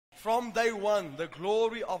from day one, the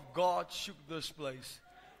glory of God shook this place.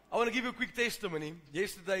 I want to give you a quick testimony.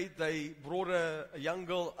 Yesterday, they brought a young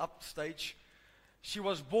girl upstage. She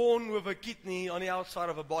was born with a kidney on the outside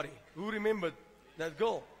of her body. Who remembered that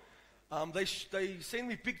girl? They sent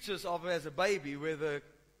me pictures of her as a baby, where the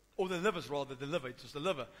livers rather, the liver, it was the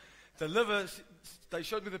liver. The liver, they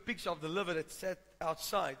showed me the picture of the liver that sat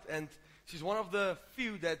outside, and she's one of the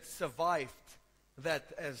few that survived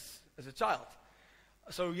that as a child.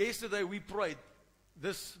 So yesterday we prayed.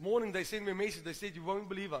 This morning they sent me a message. They said, you won't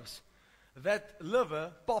believe us. That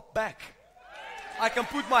liver popped back. I can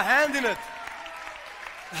put my hand in it.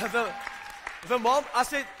 The mom, I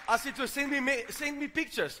said to her, send me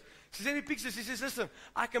pictures. She sent me pictures. She says, listen,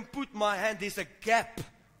 I can put my hand, there's a gap.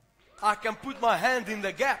 I can put my hand in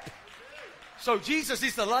the gap. So Jesus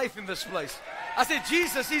is alive in this place. I said,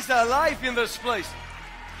 Jesus is alive in this place.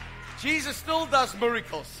 Jesus still does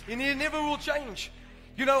miracles. And He never will change.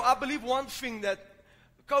 You know, I believe one thing, that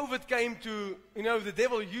COVID came to, the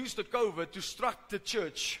devil used the COVID to struck the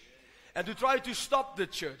church and to try to stop the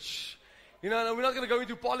church. We're not going to go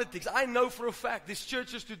into politics. I know for a fact there's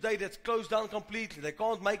churches today that's closed down completely. They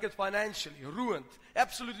can't make it financially. Ruined.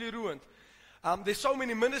 Absolutely ruined. There's so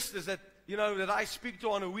many ministers that, that I speak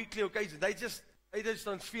to on a weekly occasion. They just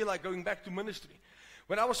don't feel like going back to ministry.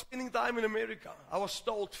 When I was spending time in America, I was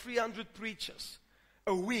told 300 preachers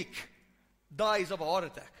a week dies of a heart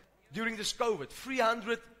attack during this COVID.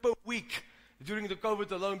 300 per week during the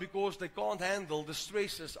COVID alone, because they can't handle the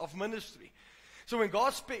stresses of ministry. So when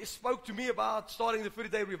God spoke to me about starting the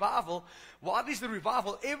 30-day revival, what is the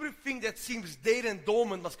revival? Everything that seems dead and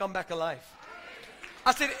dormant must come back alive.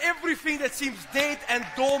 I said everything that seems dead and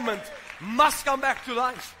dormant must come back to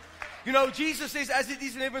life. Jesus says, as it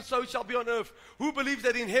is in heaven, so it shall be on earth. Who believes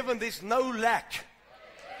that in heaven there's no lack?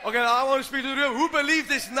 Okay, now I want to speak to the room. Who believes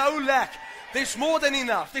there's no lack? There's more than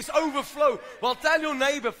enough. There's overflow. Well, tell your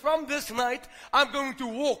neighbor, from this night, I'm going to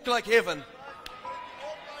walk like heaven.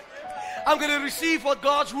 I'm going to receive what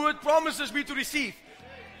God's word promises me to receive.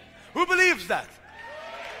 Who believes that?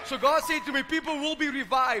 So God said to me, people will be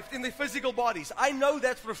revived in their physical bodies. I know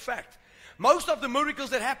that for a fact. Most of the miracles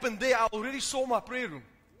that happened there, I already saw in my prayer room.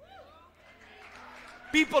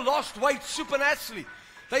 People lost weight supernaturally.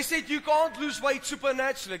 They said, you can't lose weight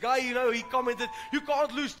supernaturally. A guy, he commented, you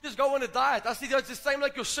can't lose, just go on a diet. I said, it's the same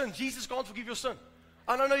like your sin. Jesus can't forgive your sin.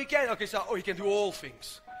 Oh, no, you can. Okay, so, He can do all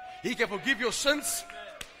things. He can forgive your sins.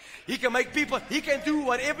 He can make people, He can do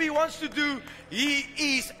whatever He wants to do. He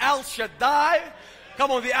is El Shaddai.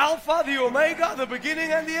 Come on, the Alpha, the Omega, the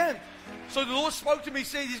beginning and the end. So the Lord spoke to me,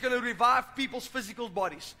 said He's going to revive people's physical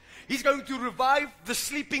bodies. He's going to revive the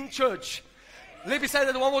sleeping church. Let me say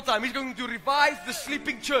that one more time. He's going to revive the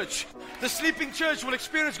sleeping church. The sleeping church will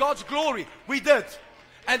experience God's glory. We did.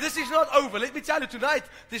 And this is not over. Let me tell you, tonight,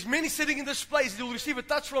 there's many sitting in this place that will receive a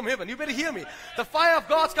touch from heaven. You better hear me. The fire of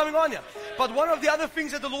God's coming on you. But one of the other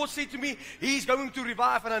things that the Lord said to me, He's going to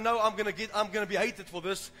revive, and I know I'm going to be hated for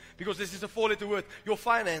this, because this is a 4-letter word. Your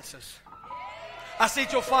finances. I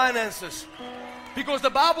said your finances. Because the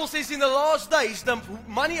Bible says in the last days, the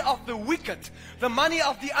money of the wicked, the money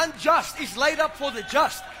of the unjust is laid up for the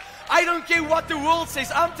just. I don't care what the world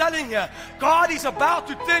says. I'm telling you, God is about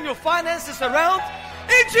to turn your finances around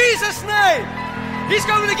in Jesus' name. He's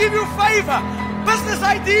going to give you favor, business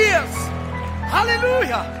ideas.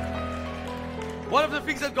 Hallelujah. One of the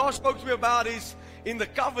things that God spoke to me about is in the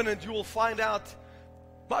covenant you will find out.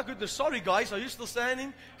 My goodness, sorry guys, are you still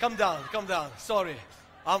standing? Come down. Sorry.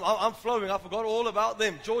 I'm flowing. I forgot all about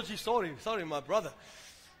them. Georgie, sorry, my brother.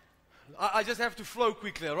 I just have to flow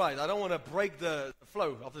quickly, all right? I don't want to break the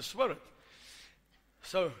flow of the Spirit.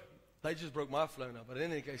 So, they just broke my flow now. But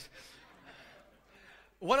in any case,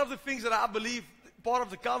 one of the things that I believe part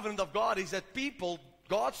of the covenant of God is that people,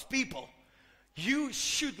 God's people, you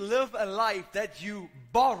should live a life that you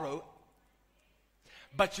borrow,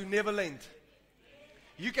 but you never lend.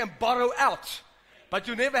 You can borrow out, but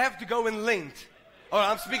you never have to go and lend. Oh,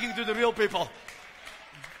 I'm speaking to the real people.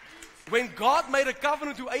 When God made a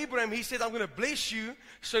covenant to Abraham, He said, I'm going to bless you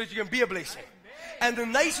so that you can be a blessing. And the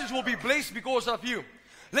nations will be blessed because of you.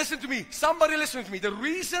 Listen to me. Somebody listen to me. The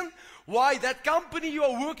reason why that company you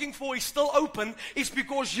are working for is still open is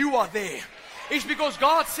because you are there. It's because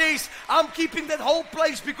God says, I'm keeping that whole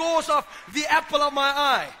place because of the apple of my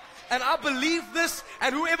eye. And I believe this,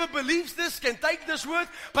 and whoever believes this can take this word,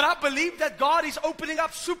 but I believe that God is opening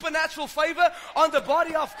up supernatural favor on the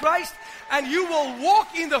body of Christ, and you will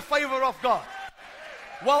walk in the favor of God.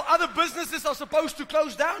 While other businesses are supposed to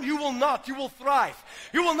close down, you will not. You will thrive.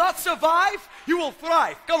 You will not survive, you will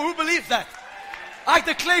thrive. Come on, who believes that? I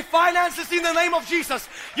declare finances in the name of Jesus.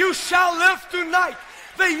 You shall live tonight.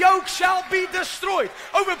 The yoke shall be destroyed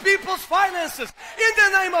over people's finances in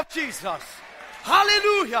the name of Jesus.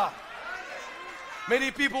 Hallelujah.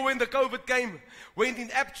 Many people, when the COVID came, went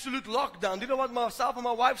in absolute lockdown. Do you know what myself and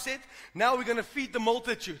my wife said? Now we're going to feed the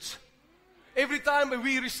multitudes. Every time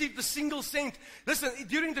we received a single cent. Listen,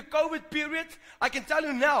 during the COVID period, I can tell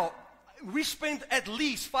you now, we spent at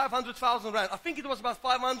least 500,000 rand. I think it was about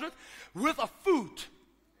 500 worth of food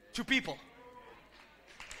to people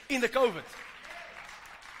in the COVID.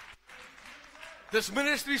 This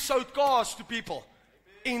ministry sold cars to people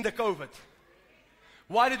in the COVID.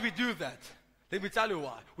 Why did we do that? Let me tell you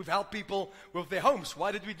why. We've helped people with their homes.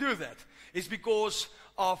 Why did we do that? It's because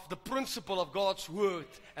of the principle of God's word.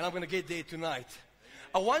 And I'm going to get there tonight.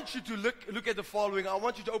 I want you to look at the following. I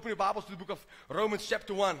want you to open your Bibles to the book of Romans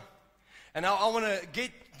chapter 1. And now I want to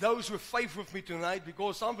get those with faith with me tonight,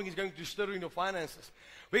 because something is going to stir in your finances.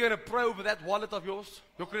 We're going to pray over that wallet of yours,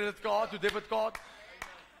 your credit card, your debit card.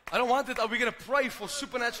 I don't want it. We're going to pray for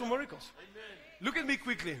supernatural miracles. Amen. Look at me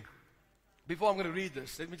quickly. Before I'm going to read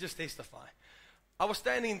this, let me just testify. I was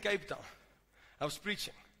standing in Cape Town. I was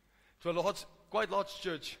preaching to a quite large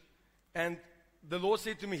church. And the Lord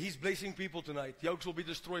said to me, He's blessing people tonight. Yokes will be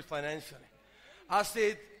destroyed financially. I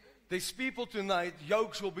said, there's people tonight,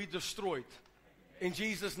 yokes will be destroyed in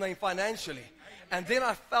Jesus' name financially. And then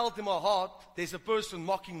I felt in my heart, there's a person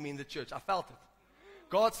mocking me in the church. I felt it.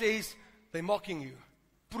 God says, they're mocking you.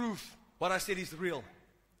 Proof what I said is real.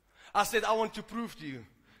 I said, I want to prove to you.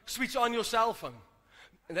 Switch on your cell phone.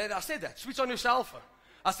 And then I said that, switch on your cell phone.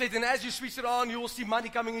 I said, and as you switch it on, you will see money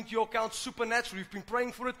coming into your account supernaturally. You've been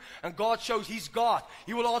praying for it, and God shows He's God.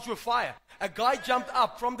 He will answer with fire. A guy jumped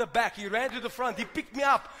up from the back. He ran to the front. He picked me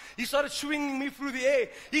up. He started swinging me through the air.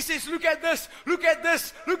 He says, look at this, look at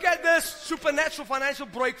this, look at this. Supernatural financial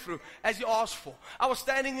breakthrough, as he asked for. I was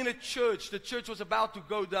standing in a church. The church was about to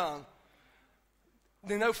go down.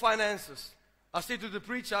 There are no finances. I said to the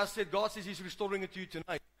preacher, I said, God says He's restoring it to you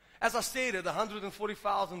tonight. As I said it,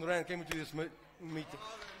 140,000 rand came into this meeting.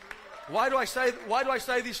 Why do I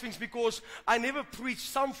say these things? Because I never preach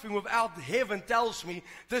something without heaven tells me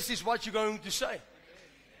this is what you're going to say.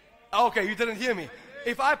 Okay, you didn't hear me.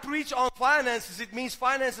 If I preach on finances, it means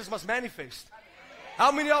finances must manifest.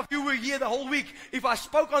 How many of you were here the whole week? If I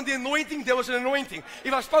spoke on the anointing, there was an anointing.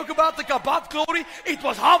 If I spoke about the Kabbat glory, it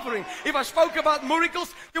was hovering. If I spoke about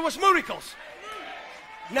miracles, there was miracles.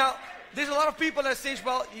 Now, there's a lot of people that says,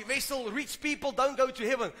 well, Wessel, rich people don't go to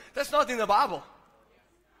heaven. That's not in the Bible.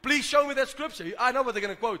 Please show me that scripture. I know what they're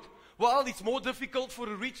going to quote. Well, it's more difficult for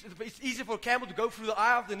a rich, it's easier for a camel to go through the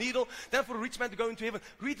eye of the needle than for a rich man to go into heaven.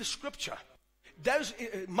 Read the scripture.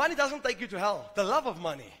 Money doesn't take you to hell. The love of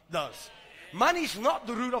money does. Money is not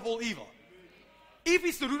the root of all evil. If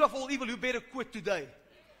it's the root of all evil, you better quit today.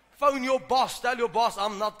 Phone your boss. Tell your boss,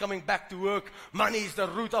 I'm not coming back to work. Money is the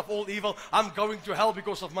root of all evil. I'm going to hell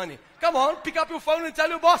because of money. Come on, pick up your phone and tell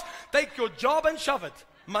your boss, take your job and shove it.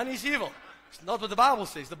 Money is evil. It's not what the Bible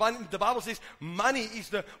says. The Bible says money is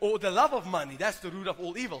the love of money. That's the root of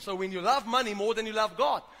all evil. So when you love money more than you love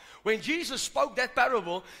God. When Jesus spoke that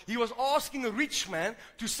parable, He was asking a rich man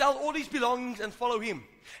to sell all his belongings and follow Him.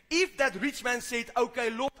 If that rich man said, okay,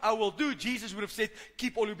 Lord, I will do, Jesus would have said,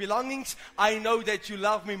 keep all your belongings. I know that you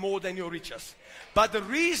love me more than your riches. But the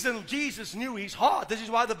reason Jesus knew his heart, this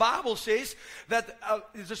is why the Bible says that,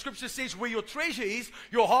 the scripture says, where your treasure is,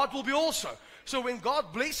 your heart will be also. So when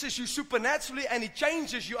God blesses you supernaturally and He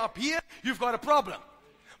changes you up here, you've got a problem.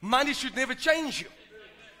 Money should never change you.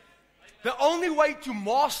 The only way to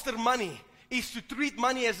master money is to treat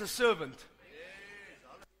money as a servant.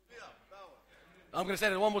 I'm going to say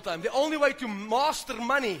that one more time. The only way to master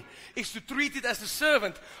money is to treat it as a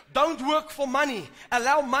servant. Don't work for money.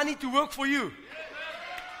 Allow money to work for you.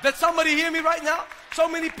 Did somebody hear me right now? So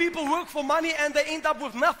many people work for money and they end up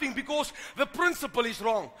with nothing because the principle is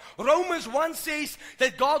wrong. Romans 1 says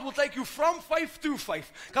that God will take you from faith to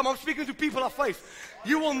faith. Come on, I'm speaking to people of faith.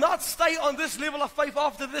 You will not stay on this level of faith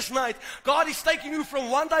after this night. God is taking you from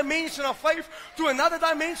one dimension of faith to another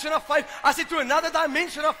dimension of faith. I said to another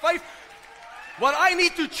dimension of faith. What I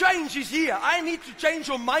need to change is here. I need to change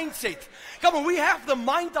your mindset. Come on, we have the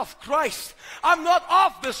mind of Christ. I'm not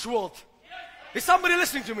of this world. Is somebody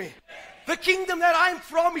listening to me? The kingdom that I'm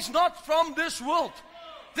from is not from this world.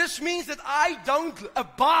 This means that I don't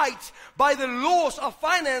abide by the laws of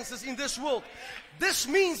finances in this world. This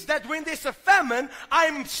means that when there's a famine,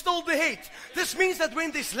 I'm still the head. This means that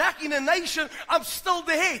when there's lack in a nation, I'm still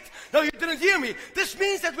the head. No, you didn't hear me. This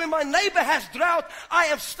means that when my neighbor has drought, I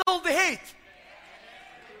am still the head.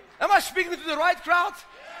 Am I speaking to the right crowd?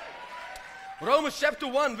 Romans chapter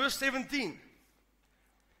 1 verse 17.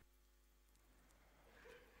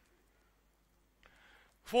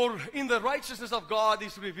 For in the righteousness of God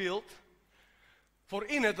is revealed. For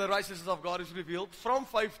in it the righteousness of God is revealed from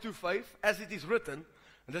faith to faith, as it is written.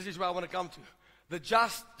 And this is where I want to come to. The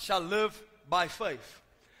just shall live by faith.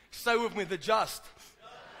 Say with me, the just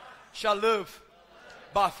shall live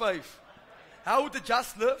by faith. How would the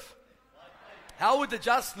just live? How would the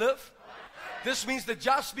just live? This means the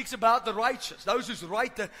just speaks about the righteous. Those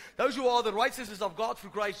who are the righteousness of God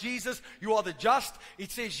through Christ Jesus. You are the just.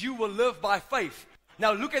 It says you will live by faith.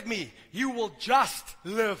 Now look at me. You will just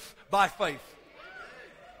live by faith.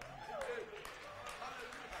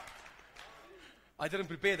 I didn't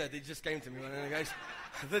prepare that. It just came to me. Guys,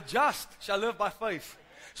 the just shall live by faith.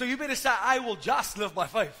 So you better say, I will just live by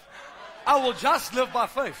faith. I will just live by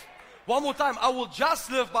faith. One more time. I will just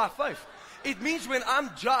live by faith. It means when I'm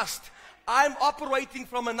just, I'm operating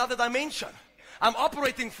from another dimension. I'm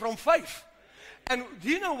operating from faith. And do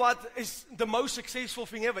you know what is the most successful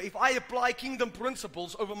thing ever? If I apply kingdom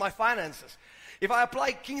principles over my finances, if I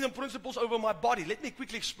apply kingdom principles over my body, let me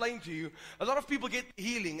quickly explain to you. A lot of people get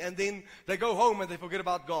healing and then they go home and they forget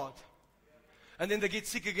about God. And then they get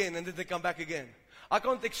sick again and then they come back again. I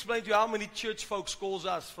can't explain to you how many church folks calls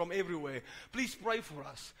us from everywhere. Please pray for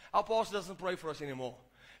us. Our pastor doesn't pray for us anymore.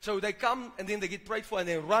 So they come and then they get prayed for and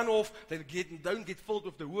they run off. They don't get filled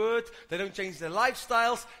with the word. They don't change their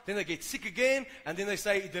lifestyles. Then they get sick again and then they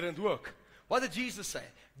say it didn't work. What did Jesus say?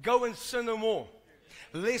 Go and sin no more,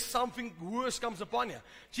 lest something worse comes upon you.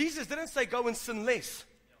 Jesus didn't say go and sin less.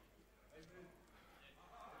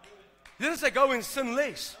 He didn't say go and sin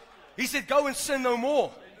less. He said go and sin no more.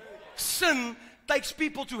 Sin takes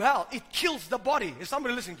people to hell. It kills the body. Is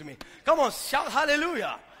somebody listening to me? Come on, shout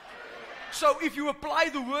hallelujah. So if you apply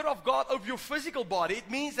the word of God over your physical body, it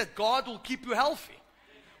means that God will keep you healthy.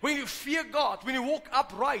 When you fear God, when you walk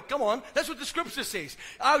upright, come on, that's what the scripture says.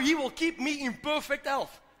 He will keep me in perfect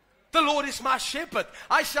health. The Lord is my shepherd.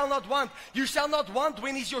 I shall not want. You shall not want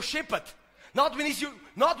when He's your shepherd. Not when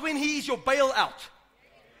He is your bailout.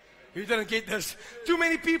 You didn't get this. Too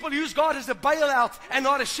many people use God as a bailout and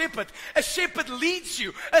not a shepherd. A shepherd leads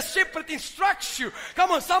you. A shepherd instructs you.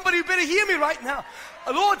 Come on, somebody better hear me right now.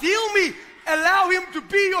 Lord, heal me. Allow Him to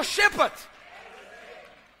be your shepherd.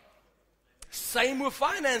 Same with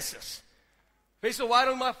finances. They say, why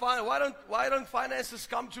don't finances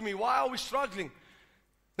come to me? Why are we struggling?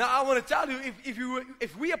 Now I want to tell you,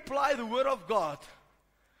 if we apply the word of God,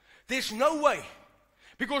 there's no way.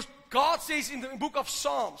 Because God says in the book of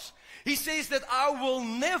Psalms, He says that I will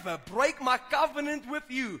never break my covenant with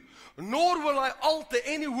you, nor will I alter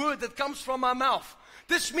any word that comes from my mouth.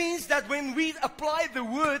 This means that when we apply the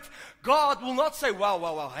word, God will not say,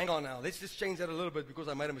 wow, hang on now. Let's just change that a little bit because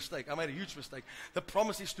I made a mistake. I made a huge mistake. The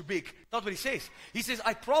promise is too big. Not what He says. He says,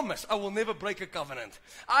 I promise I will never break a covenant.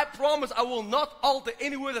 I promise I will not alter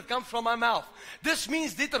any word that comes from my mouth. This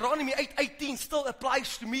means Deuteronomy 8:18 still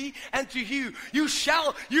applies to me and to you. You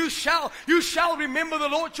shall remember the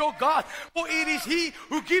Lord your God, for it is He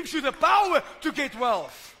who gives you the power to get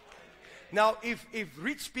wealth. Now, if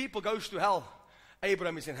rich people goes to hell,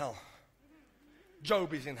 Abraham is in hell.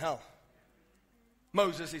 Job is in hell.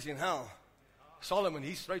 Moses is in hell. Solomon,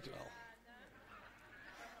 he's straight to hell.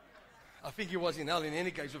 I think he was in hell in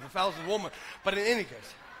any case with 1,000 women. But in any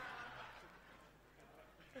case.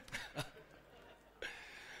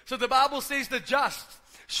 So the Bible says the just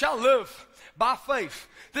shall live by faith.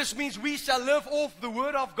 This means we shall live off the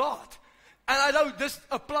word of God. And I know this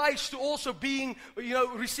applies to also being,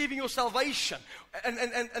 receiving your salvation. And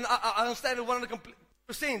I understand it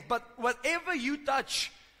 100%. But whatever you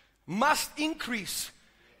touch must increase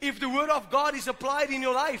if the word of God is applied in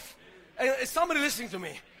your life. And is somebody listening to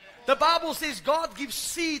me? The Bible says God gives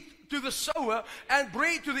seed to the sower and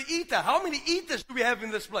bread to the eater. How many eaters do we have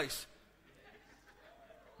in this place?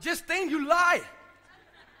 Just 10, you lie.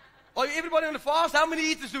 Are everybody on the fast? How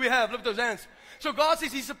many eaters do we have? Lift those hands. So God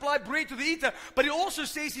says He supplied bread to the eater, but He also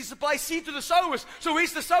says He supplies seed to the sowers. So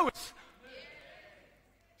where's the sowers?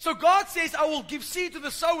 So God says, I will give seed to the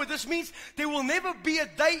sower. This means there will never be a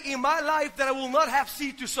day in my life that I will not have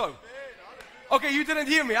seed to sow. Okay, you didn't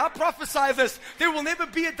hear me. I prophesy this. There will never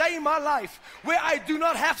be a day in my life where I do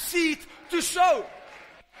not have seed to sow.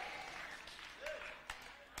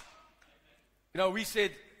 We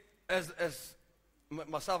said, as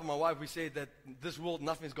myself and my wife, we said that this world,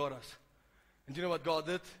 nothing's got us. And do you know what God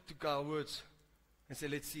did? Took our words and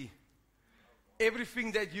said, let's see.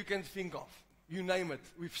 Everything that you can think of, you name it,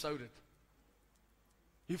 we've sowed it.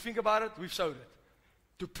 You think about it, we've sowed it.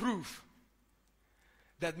 To prove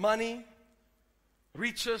that money,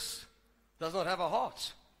 riches, does not have our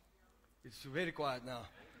hearts. It's very quiet now.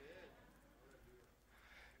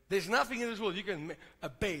 There's nothing in this world. You can, a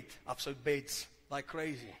bed, I've sowed beds. like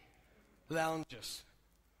crazy. Lounges,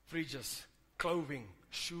 fridges, clothing,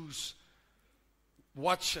 shoes,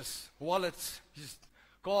 watches, wallets, just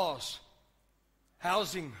cars,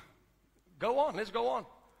 housing. Go on, let's go on.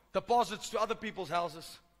 Deposits to other people's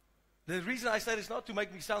houses. The reason I say this is not to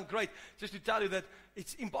make me sound great, just to tell you that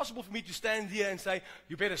it's impossible for me to stand here and say,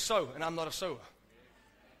 you better sow, and I'm not a sower.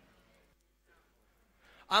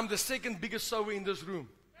 I'm the second biggest sower in this room.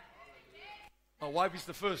 My wife is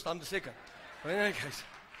the first, I'm the second. But in any case,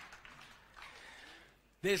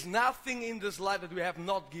 there's nothing in this life that we have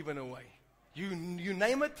not given away. You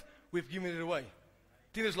name it, we've given it away.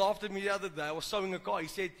 Tina's laughed at me the other day. I was sewing a car. He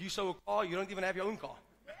said, you sew a car, you don't even have your own car.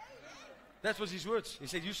 That was his words. He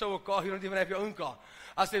said, you sew a car, you don't even have your own car.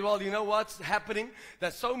 I said, well, you know what's happening?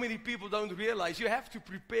 That so many people don't realize you have to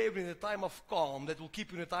prepare in a time of calm that will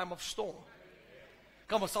keep you in a time of storm.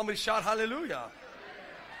 Come on, somebody shout hallelujah.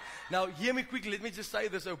 Now, hear me quickly. Let me just say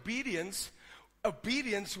this. Obedience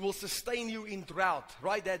will sustain you in drought.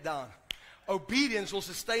 Write that down. Obedience will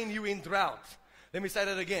sustain you in drought. Let me say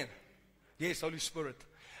that again. Yes, Holy Spirit.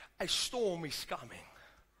 A storm is coming.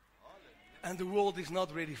 And the world is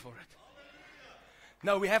not ready for it.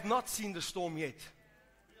 No, we have not seen the storm yet.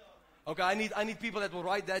 Okay, I need people that will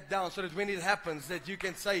write that down so that when it happens that you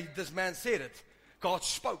can say, this man said it. God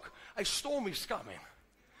spoke. A storm is coming.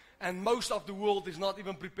 And most of the world is not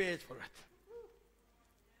even prepared for it.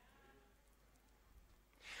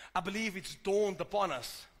 I believe it's dawned upon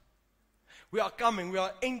us. We are coming, we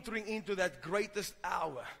are entering into that greatest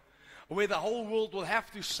hour where the whole world will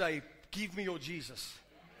have to say, give me your Jesus.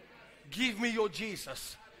 Give me your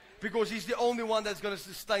Jesus. Because he's the only one that's going to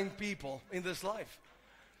sustain people in this life.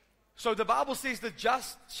 So the Bible says the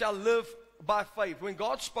just shall live by faith. When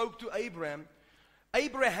God spoke to Abraham,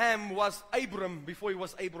 Abraham was Abram before he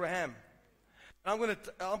was Abraham. I'm going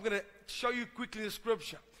to show you quickly the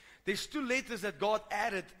scripture. There's two letters that God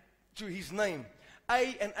added to his name,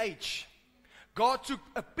 A and H. God took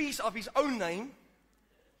a piece of his own name,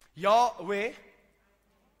 Yahweh,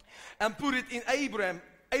 and put it in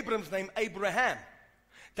Abram's name, Abraham.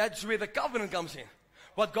 That's where the covenant comes in.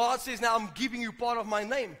 What God says, now I'm giving you part of my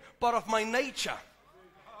name, part of my nature.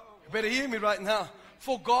 You better hear me right now.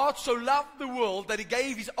 For God so loved the world that he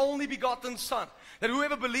gave his only begotten son, that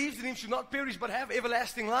whoever believes in him should not perish but have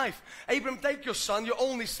everlasting life. Abram, take your son, your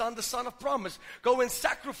only son, the son of promise. Go and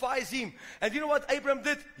sacrifice him. And you know what Abram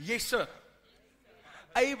did? Yes, sir.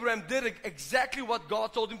 Abraham did exactly what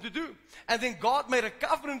God told him to do. And then God made a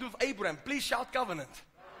covenant with Abraham. Please shout covenant.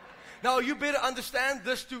 Now, you better understand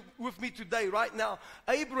this with me today, right now.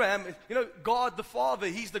 Abraham, you know, God the Father,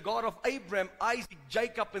 he's the God of Abraham, Isaac,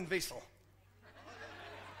 Jacob, and Vessel.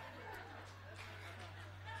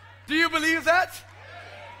 Do you believe that?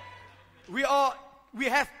 We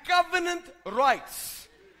have covenant rights.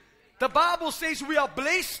 The Bible says we are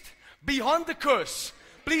blessed beyond the curse.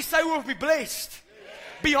 Please say with me, blessed.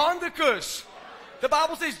 Beyond the curse. The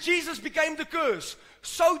Bible says Jesus became the curse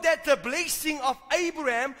so that the blessing of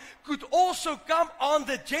Abraham could also come on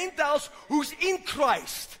the Gentiles who's in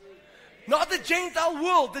Christ. Not the Gentile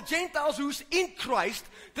world, the Gentiles who's in Christ.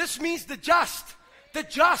 This means the just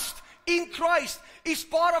in Christ is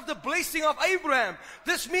part of the blessing of Abraham.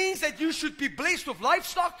 This means that you should be blessed with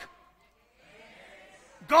livestock,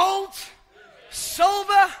 gold,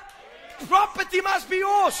 silver, property must be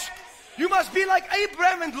yours. You must be like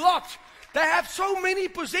Abraham and Lot. They have so many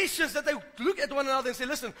possessions that they look at one another and say,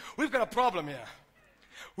 listen, we've got a problem here.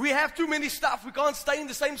 We have too many stuff. We can't stay in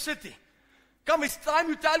the same city. Come, it's time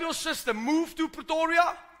you tell your sister, move to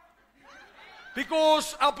Pretoria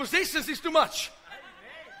because our possessions is too much.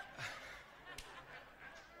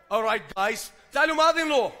 All right, guys, tell your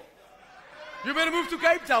mother-in-law, you better move to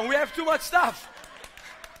Cape Town. We have too much stuff.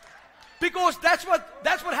 Because that's what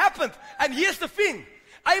happened. And here's the thing.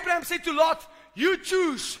 Abraham said to Lot, you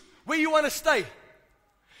choose where you want to stay.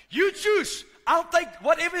 You choose. I'll take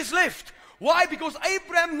whatever is left. Why? Because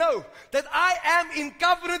Abraham knows that I am in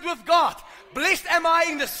covenant with God. Blessed am I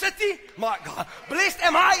in the city, my God. Blessed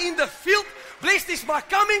am I in the field. Blessed is my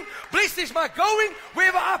coming. Blessed is my going.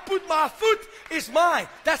 Wherever I put my foot is mine.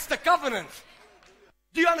 That's the covenant.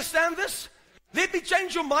 Do you understand this? Let me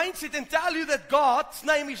change your mindset and tell you that God's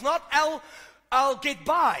name is not I'll get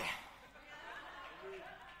by.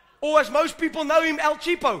 Or as most people know him, El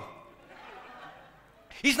Cheapo.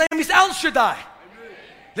 His name is El Shaddai.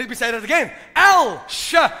 Let me say that again. El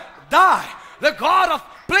Shaddai, the God of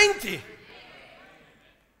plenty.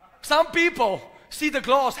 Some people see the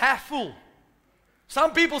glass half full.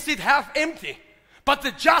 Some people see it half empty. But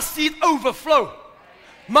the just see it overflow.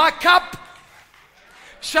 My cup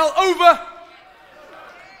shall over.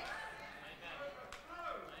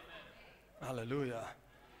 Hallelujah.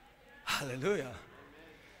 Hallelujah.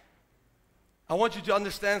 I want you to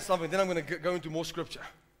understand something, then I'm going to go into more scripture.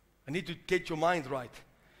 I need to get your mind right.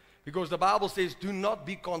 Because the Bible says, do not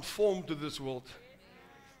be conformed to this world,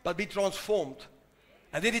 but be transformed.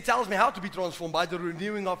 And then it tells me how to be transformed, by the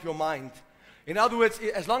renewing of your mind. In other words,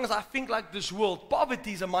 as long as I think like this world,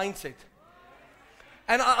 poverty is a mindset.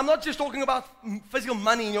 And I'm not just talking about physical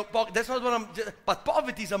money in your pocket. That's not what but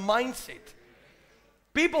poverty is a mindset.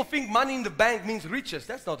 People think money in the bank means riches.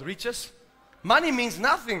 That's not riches. Money means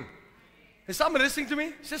nothing. Is somebody listening to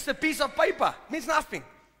me? It's just a piece of paper. It means nothing.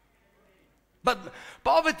 But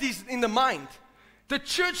poverty is in the mind. The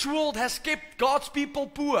church world has kept God's people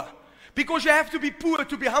poor. Because you have to be poor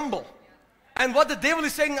to be humble. And what the devil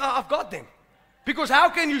is saying, I've got them. Because how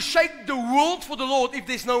can you shake the world for the Lord if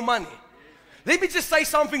there's no money? Let me just say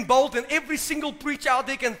something bold, and every single preacher out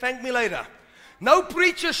there can thank me later. No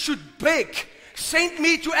preacher should beg, send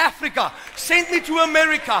me to Africa, send me to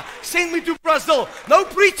America, send me to Brazil. No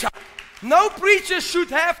preacher should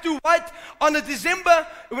have to wait on a December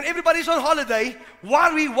when everybody's on holiday,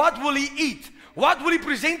 worry what will he eat, what will he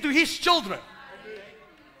present to his children.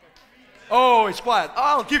 Oh, it's quiet.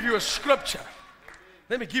 I'll give you a scripture.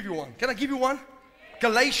 Let me give you one. Can I give you one?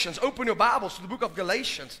 Galatians. Open your Bibles to the book of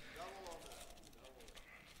Galatians.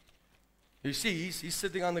 You see, he's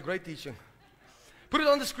sitting on the great teaching. Put it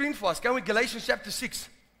on the screen for us. Can we? Galatians chapter 6.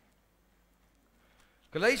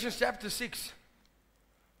 Galatians chapter 6.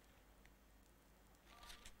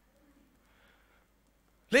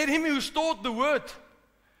 Let him who taught the word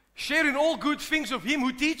share in all good things of him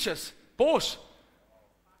who teaches. Pause.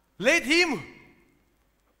 Let him.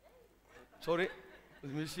 Sorry.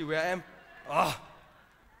 Let me see where I am.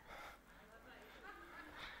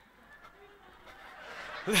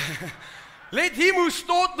 Let him who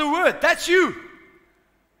taught the word. That's you.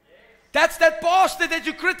 That's that pastor that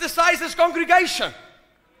you criticize his congregation.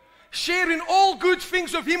 Share in all good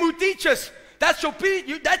things of him who teaches. That's your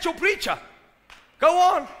preacher. Go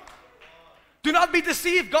on. Do not be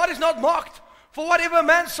deceived. God is not mocked. For whatever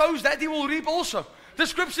man sows, that he will reap also. The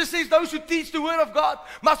scripture says those who teach the word of God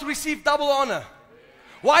must receive double honor.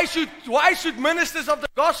 Why should ministers of the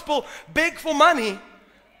gospel beg for money,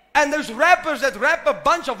 and those rappers that rap a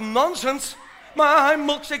bunch of nonsense, my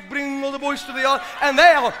milkshake bringing all the boys to the yard, and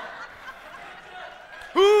they are,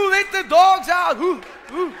 who let the dogs out? Who?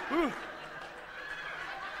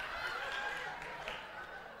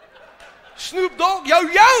 Snoop Dogg,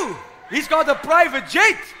 yo, he's got a private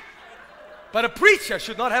jet. But a preacher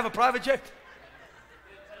should not have a private jet.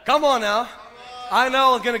 Come on now. I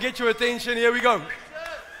know I'm going to get your attention. Here we go.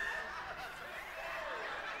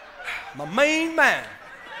 My main man.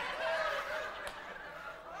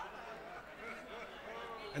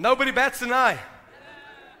 And nobody bats an eye.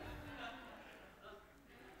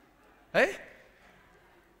 Hey?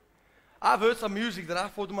 I've heard some music that I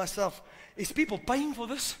thought to myself, is people paying for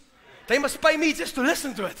this? They must pay me just to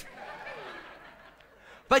listen to it.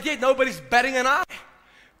 But yet nobody's batting an eye.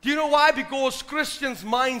 Do you know why? Because Christians'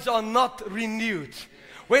 minds are not renewed.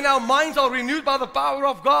 When our minds are renewed by the power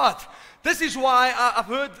of God. This is why I've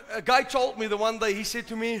heard, a guy told me the one day, he said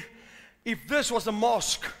to me, if this was a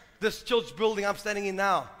mosque, this church building I'm standing in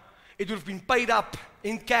now, it would have been paid up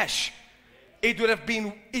in cash. It would have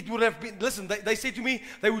been, listen, they said to me,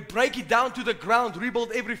 they would break it down to the ground,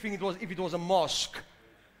 rebuild everything if it was a mosque.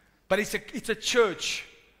 But it's a church.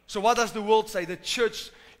 So what does the world say? The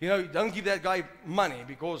church, don't give that guy money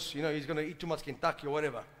because, he's going to eat too much Kentucky or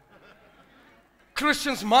whatever.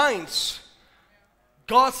 Christians' minds.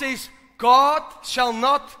 God says, God shall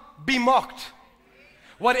not be mocked.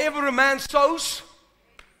 Whatever a man sows,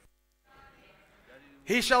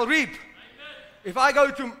 he shall reap. If I go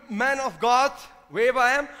to man of God, wherever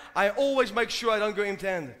I am, I always make sure I don't go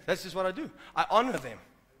empty-handed. That's just what I do. I honor them.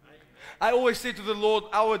 I always say to the Lord,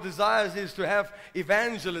 our desires is to have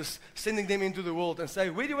evangelists sending them into the world and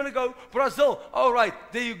say, where do you want to go? Brazil. All right,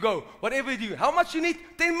 there you go. Whatever you do. How much you need?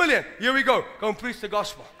 10 million. Here we go. Go and preach the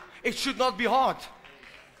gospel. It should not be hard.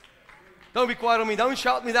 Don't be quiet on me. Don't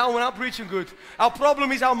shout me down when I'm preaching good. Our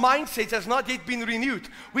problem is our mindset has not yet been renewed.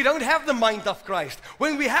 We don't have the mind of Christ.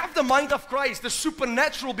 When we have the mind of Christ, the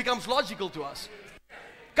supernatural becomes logical to us.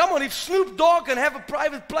 Come on, if Snoop Dogg can have a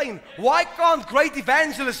private plane, why can't great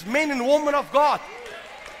evangelists, men and women of God?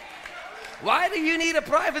 Why do you need a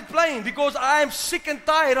private plane? Because I am sick and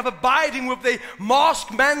tired of abiding with the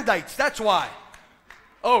mask mandates. That's why.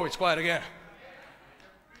 Oh, it's quiet again.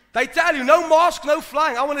 They tell you, no mask, no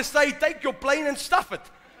flying. I want to say, take your plane and stuff it.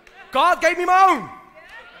 God gave me my own.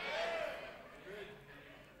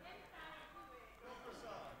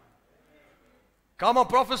 Come on,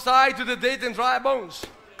 prophesy to the dead and dry bones.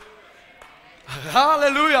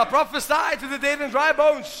 Hallelujah. Prophesy to the dead and dry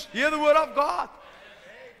bones. Hear the word of God.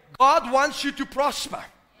 God wants you to prosper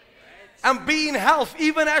and be in health,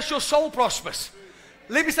 even as your soul prospers.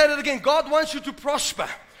 Let me say that again. God wants you to prosper.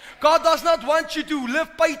 God does not want you to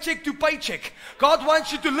live paycheck to paycheck. God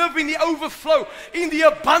wants you to live in the overflow, in the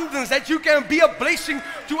abundance, that you can be a blessing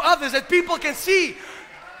to others, that people can see.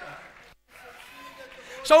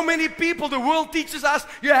 So many people, the world teaches us,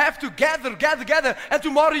 you have to gather, and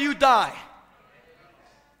tomorrow you die.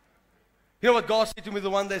 You know what God said to me the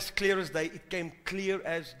one day, as clear as day? It came clear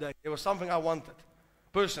as day. There was something I wanted,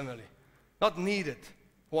 personally. Not needed,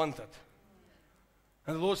 wanted.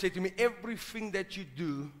 And the Lord said to me, everything that you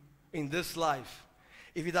do in this life,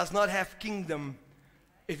 if it does not have kingdom,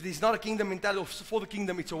 if there's not a kingdom mentality for the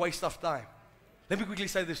kingdom, it's a waste of time. Let me quickly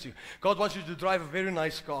say this to you. God wants you to drive a very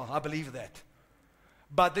nice car. I believe that.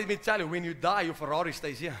 But let me tell you, when you die, your Ferrari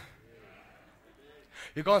stays here.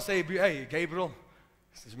 You can't say, hey, Gabriel,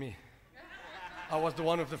 this is me. I was the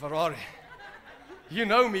one with the Ferrari. You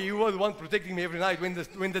know me. You were the one protecting me every night. When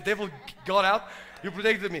the devil got out, you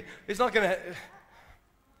protected me. It's not going to...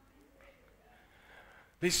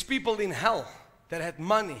 There's people in hell that had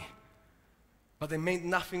money, but they meant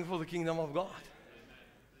nothing for the kingdom of God.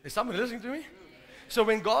 Is somebody listening to me? So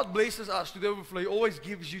when God blesses us to the overflow, He always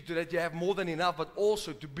gives you to that you have more than enough, but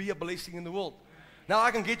also to be a blessing in the world. Now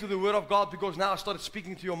I can get to the Word of God because now I started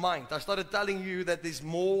speaking to your mind. I started telling you that there's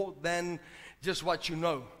more than just what you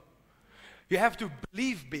know. You have to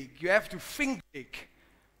believe big. You have to think big.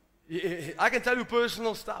 I can tell you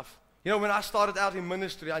personal stuff. You know, when I started out in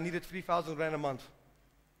ministry, I needed 3,000 rand a month.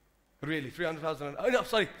 Really, 300,000. Oh no,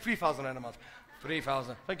 sorry, 3,000 rand a month.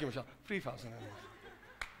 3,000. Thank you, Michelle. 3,000 rand a month.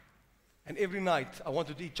 And every night I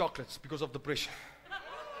wanted to eat chocolates because of the pressure.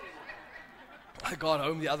 I got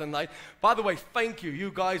home the other night. By the way, thank you.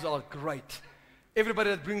 You guys are great.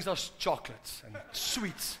 Everybody that brings us chocolates and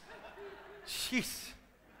sweets. Jeez.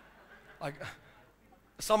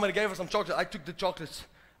 Somebody gave us some chocolate. I took the chocolates.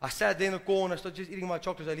 I sat there in the corner. I started just eating my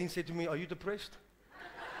chocolates. Eileen said to me, are you depressed?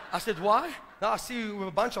 I said, why? Now I see you with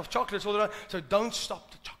a bunch of chocolates all around. So don't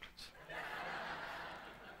stop the chocolates.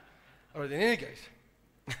 All right, in any case.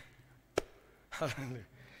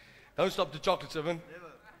 Don't stop the chocolates, Evan.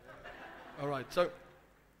 All right, so.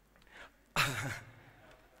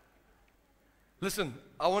 Listen,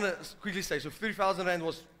 I want to quickly say, so 3,000 rand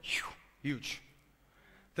was huge.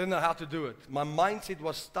 Didn't know how to do it. My mindset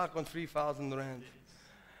was stuck on 3,000 rand.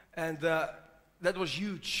 And that was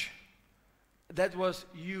huge. That was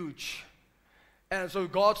huge. And so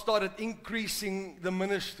God started increasing the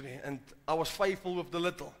ministry, and I was faithful with the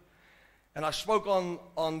little. And I spoke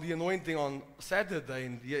on the anointing on Saturday,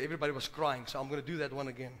 and everybody was crying, so I'm going to do that one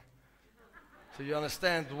again. So you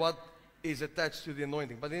understand what is attached to the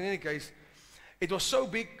anointing. But in any case, it was so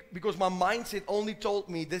big because my mindset only told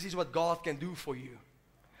me this is what God can do for you.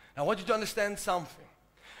 I want you to understand something.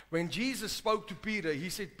 When Jesus spoke to Peter, He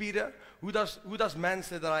said, Peter, who does man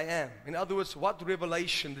say that I am? In other words, what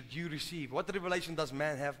revelation did you receive? What revelation does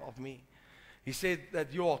man have of me? He said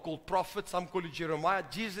that you are called prophet. Some call you Jeremiah.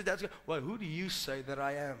 Jesus said, well, who do you say that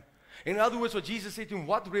I am? In other words, what Jesus said to him,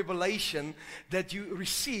 what revelation that you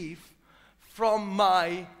receive from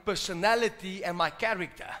my personality and my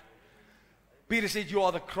character? Peter said, you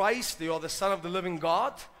are the Christ. You are the Son of the living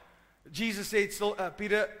God. Jesus said,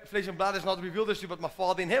 Peter, flesh and blood has not revealed this to you, but my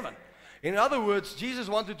Father in heaven. In other words, Jesus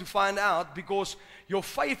wanted to find out because your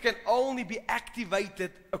faith can only be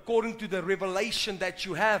activated according to the revelation that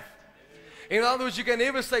you have. In other words, you can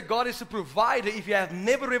never say God is a provider if you have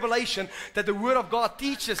never revelation that the Word of God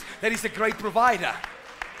teaches that He's a great provider.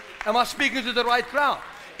 Am I speaking to the right crowd?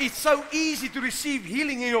 It's so easy to receive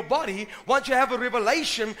healing in your body once you have a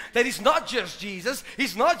revelation that He's not just Jesus,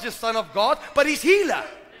 He's not just Son of God, but He's healer.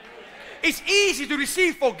 It's easy to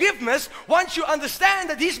receive forgiveness once you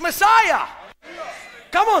understand that He's Messiah.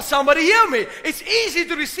 Come on, somebody hear me. It's easy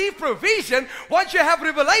to receive provision once you have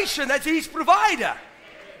revelation that He's provider.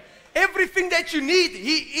 Everything that you need,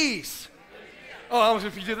 He is. Oh, I was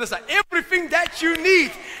going to do this. Everything that you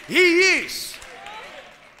need, He is.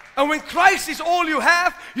 And when Christ is all you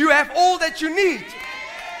have all that you need.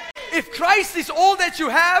 If Christ is all that you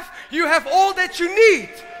have all that you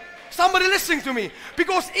need. Somebody listening to me.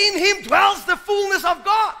 Because in Him dwells the fullness of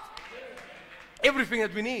God. Everything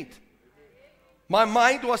that we need. My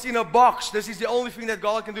mind was in a box. This is the only thing that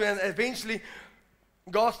God can do. And eventually,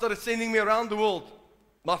 God started sending me around the world.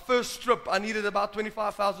 My first trip, I needed about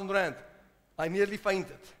 25,000 rand. I nearly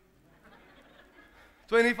fainted.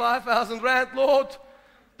 25,000 rand, Lord.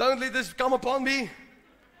 Don't let this come upon me.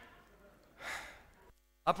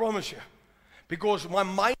 I promise you. Because my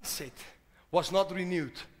mindset was not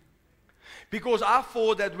renewed. Because I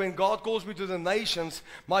thought that when God calls me to the nations,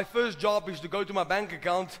 my first job is to go to my bank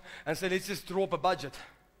account and say, let's just draw up a budget.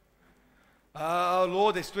 Oh,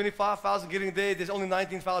 Lord, there's 25,000 getting there. There's only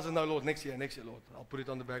 19,000. No, Lord, next year, Lord. I'll put it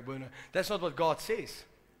on the back burner. That's not what God says.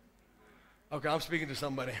 Okay, I'm speaking to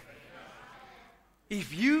somebody.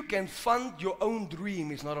 If you can fund your own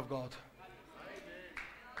dream, it's not of God.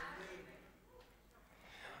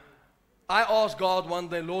 I asked God one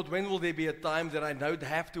day, Lord, when will there be a time that I don't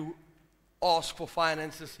have to ask for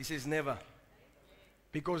finances? He says, never.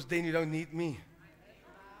 Because then you don't need me.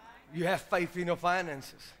 You have faith in your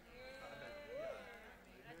finances.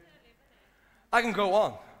 I can go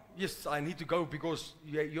on. Yes, I need to go because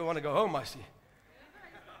you want to go home, I see.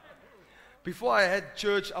 Before I had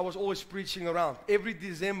church, I was always preaching around. Every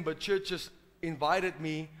December, churches invited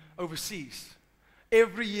me overseas.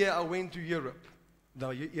 Every year I went to Europe.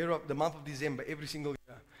 The month of December, every single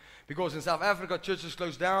year. Because in South Africa, churches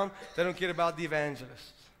close down. They don't care about the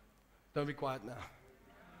evangelists. Don't be quiet now.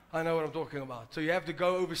 I know what I'm talking about. So you have to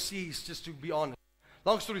go overseas just to be honest.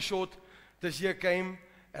 Long story short, this year came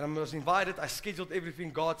and I was invited. I scheduled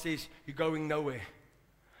everything. God says, you're going nowhere.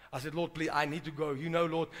 I said, Lord, please, I need to go. You know,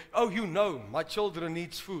 Lord. Oh, you know, my children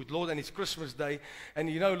needs food, Lord, and it's Christmas Day. And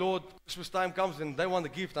you know, Lord, Christmas time comes and they want a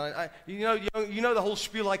gift. And you know the whole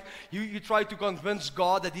spiel, like you try to convince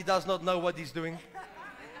God that He does not know what He's doing.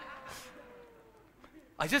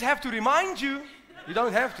 I just have to remind you. You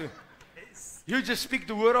don't have to. You just speak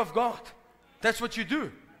the word of God. That's what you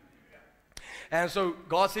do. And so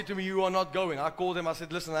God said to me, you are not going. I called him. I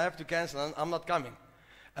said, listen, I have to cancel. I'm not coming.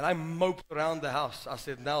 And I moped around the house. I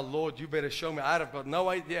said, now, Lord, you better show me. I've got no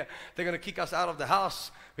idea. They're going to kick us out of the house.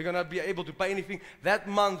 We're going to be able to pay anything. That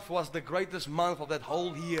month was the greatest month of that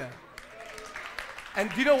whole year. And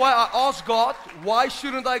do you know why I asked God, why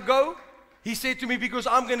shouldn't I go? He said to me, because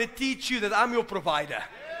I'm going to teach you that I'm your provider.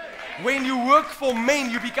 When you work for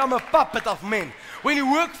men, you become a puppet of men. When you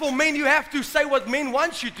work for men, you have to say what men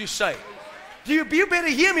want you to say. You better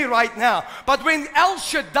hear me right now. But when El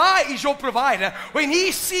Shaddai is your provider, when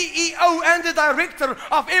He's CEO and the director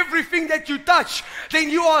of everything that you touch,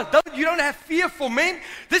 then you don't have fear for men.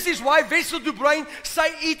 This is why Wessel du Brain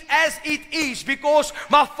say it as it is, because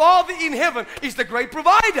my Father in heaven is the great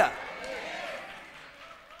provider.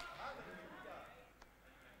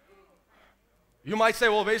 You might say,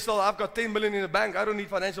 well, Wessel, I've got 10 million in the bank. I don't need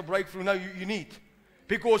financial breakthrough. No, you need.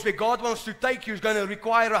 Because where God wants to take you is going to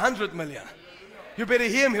require 100 million. You better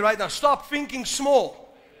hear me right now. Stop thinking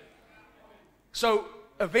small. So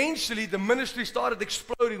eventually the ministry started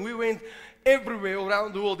exploding. We went everywhere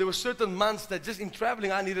around the world. There were certain months that just in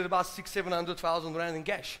traveling I needed about 600,000-700,000 rand in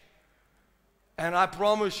cash. And I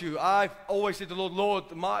promise you, I've always said to the Lord,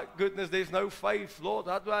 Lord, my goodness, there's no faith. Lord,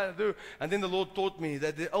 what do I do? And then the Lord taught me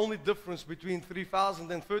that the only difference between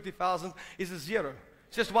 3,000 and 30,000 is a zero.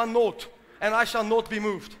 It's just one note. And I shall not be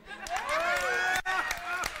moved.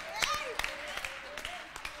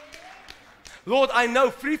 Lord, I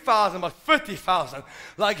know 3,000, but 30,000,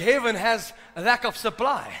 like heaven has a lack of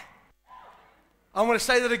supply. I want to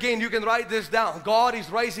say that again. You can write this down. God is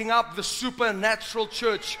raising up the supernatural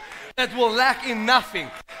church that will lack in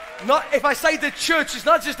nothing. Not, if I say the church, it's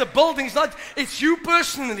not just a building. It's you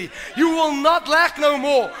personally. You will not lack no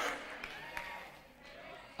more.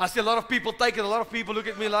 I see a lot of people take it. A lot of people look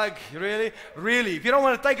at me like, really? Really? If you don't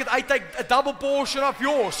want to take it, I take a double portion of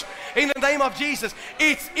yours. In the name of Jesus.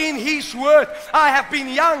 It's in His word. I have been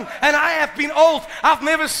young and I have been old. I've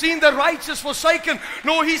never seen the righteous forsaken,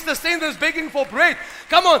 nor his descendants begging for bread.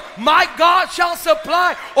 Come on. My God shall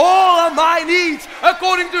supply all of my needs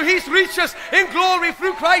according to His riches in glory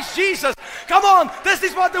through Christ Jesus. Come on. This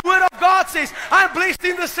is what the word of God says. I'm blessed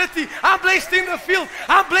in the city. I'm blessed in the field.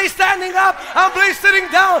 I'm blessed standing up. I'm blessed sitting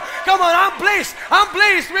down. Come on, I'm blessed. I'm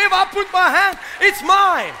blessed. Wherever I put my hand, it's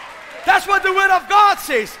mine. That's what the word of God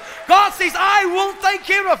says. God says, I will take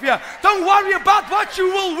care of you. Don't worry about what you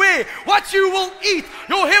will wear, what you will eat.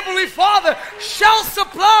 Your heavenly Father shall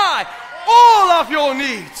supply all of your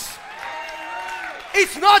needs.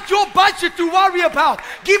 It's not your budget to worry about.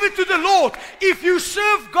 Give it to the Lord. If you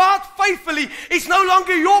serve God faithfully, it's no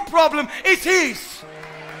longer your problem, it's His.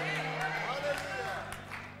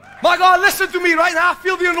 My God, listen to me right now. I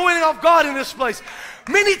feel the anointing of God in this place.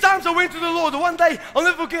 Many times I went to the Lord. One day, I'll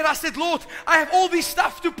never forget, I said, Lord, I have all this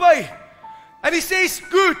stuff to pay. And He says,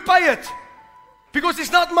 good, pay it. Because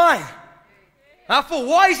it's not mine. I thought,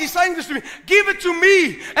 why is He saying this to me? Give it to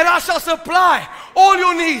me, and I shall supply all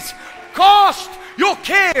your needs. Cast your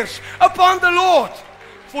cares upon the Lord,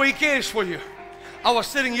 for He cares for you. I was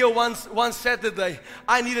sitting here one Saturday.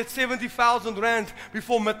 I needed 70,000 rand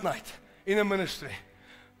before midnight in a ministry.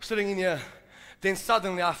 Sitting in here, then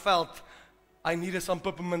suddenly I felt I needed some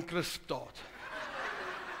peppermint crisp tart.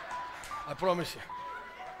 I promise you.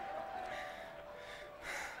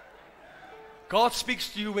 God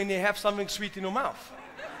speaks to you when you have something sweet in your mouth.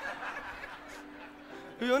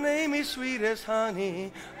 Your name is sweet as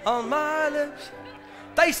honey on my lips.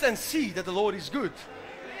 Taste and see that the Lord is good.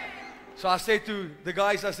 So I said to the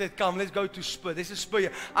guys, I said, come, let's go to Spur. This is Spur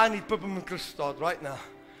here. I need peppermint crisp tart right now.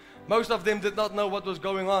 Most of them did not know what was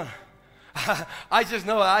going on. I just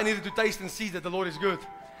know I needed to taste and see that the Lord is good.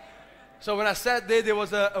 So when I sat there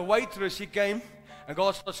was a waitress. She came and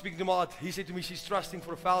God started speaking to my heart. He said to me, she's trusting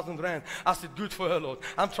for 1,000 rand. I said, good for her, Lord.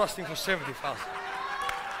 I'm trusting for 70,000.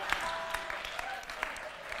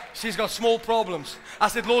 She's got small problems. I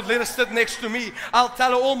said, Lord, let her sit next to me. I'll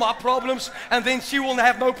tell her all my problems, and then she will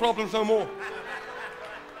have no problems no more.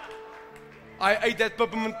 I ate that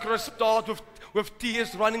peppermint crisp tart with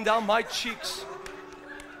tears running down my cheeks.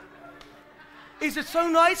 Is it so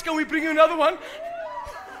nice? Can we bring you another one?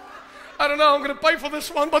 I don't know, I'm going to pay for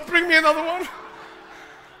this one, but bring me another one.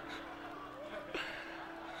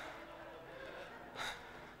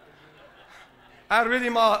 I read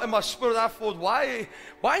in my spirit, I thought, why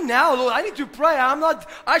now, Lord? I need to pray.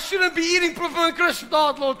 I shouldn't be eating peppermint crisp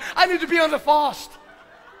tart, Lord. I need to be on the fast.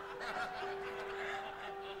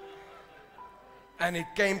 And it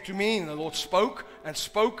came to me, and the Lord spoke and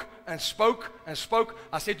spoke and spoke and spoke.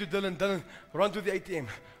 I said to Dylan, run to the ATM,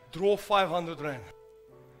 draw 500 rand.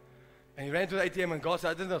 And he ran to the ATM, and God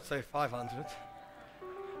said, I did not say 500.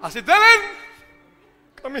 I said, Dylan,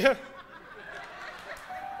 come here.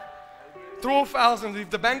 Draw 1,000. If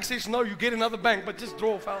the bank says no, you get another bank, but just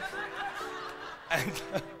draw 1,000. And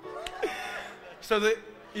so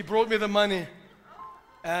he brought me the money,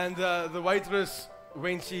 and the waitress,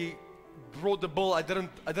 when she brought the bill, I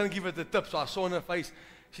didn't give her the tip, so I saw in her face,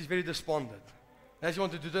 she's very despondent. As she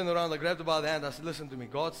wanted to turn around, I grabbed her by the hand. I said, listen to me.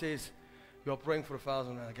 God says you are praying for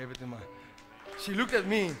 1,000, and I gave it to her. She looked at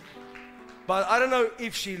me, but I don't know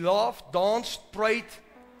if she laughed, danced, prayed.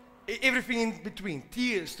 Everything in between,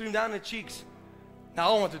 tears streamed down her cheeks.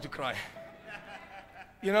 Now I wanted to cry.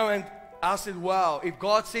 You know, and I said, wow, if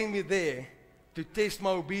God sent me there to test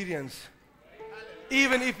my obedience,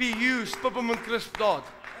 even if He used peppermint crisp tart,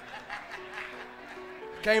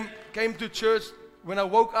 came to church. When I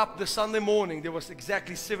woke up the Sunday morning, there was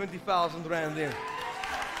exactly 70,000 rand there.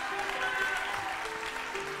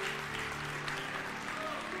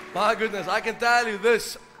 My goodness, I can tell you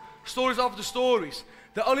this, stories after stories.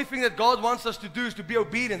 The only thing that God wants us to do is to be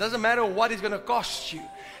obedient. Doesn't matter what it's going to cost you.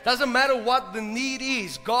 Doesn't matter what the need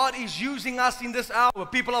is. God is using us in this hour.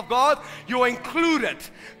 People of God, you are included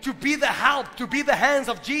to be the help, to be the hands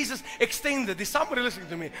of Jesus extended. Is somebody listening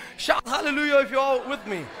to me? Shout hallelujah if you're all with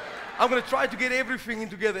me. I'm going to try to get everything in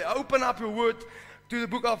together. Open up your word to the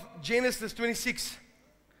book of Genesis 26.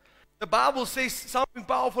 The Bible says something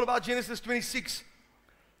powerful about Genesis 26.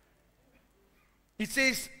 It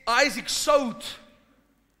says Isaac sowed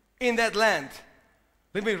in that land.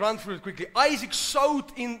 Let me run through it quickly. Isaac sowed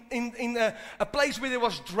in a place where there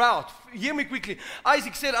was drought. Hear me quickly.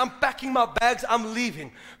 Isaac said, I'm packing my bags, I'm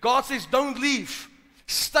leaving. God says, don't leave.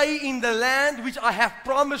 Stay in the land which I have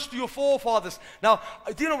promised to your forefathers. Now,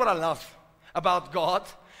 do you know what I love about God?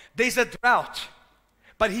 There's a drought,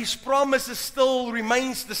 but His promises still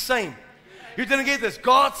remains the same. You didn't get this.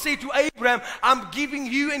 God said to Abraham, I'm giving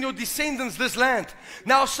you and your descendants this land.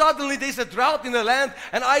 Now suddenly there's a drought in the land,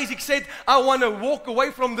 and Isaac said, I want to walk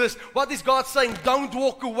away from this. What is God saying? Don't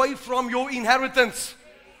walk away from your inheritance.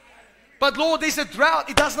 But Lord, there's a drought.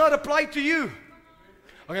 It does not apply to you.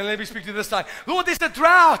 Okay, let me speak to this side. Lord, there's a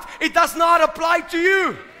drought. It does not apply to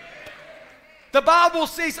you. The Bible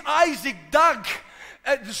says Isaac dug.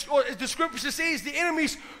 The scripture says the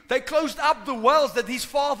enemies, they closed up the wells that his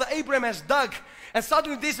father Abraham has dug. And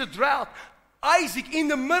suddenly there's a drought. Isaac, in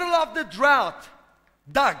the middle of the drought,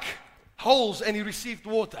 dug holes and he received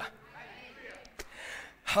water.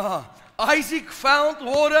 Isaac found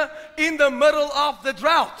water in the middle of the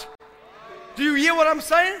drought. Do you hear what I'm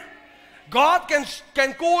saying? God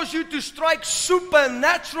can cause you to strike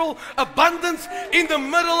supernatural abundance in the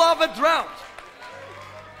middle of a drought.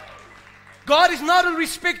 God is not a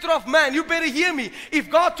respecter of man. You better hear me. If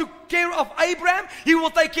God took care of Abraham, He will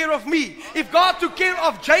take care of me. If God took care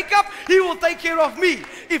of Jacob, He will take care of me.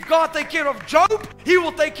 If God take care of Job, He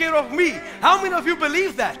will take care of me. How many of you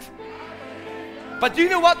believe that? But do you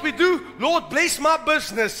know what we do? Lord, bless my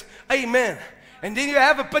business. Amen. And then you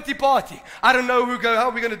have a pity party. I don't know how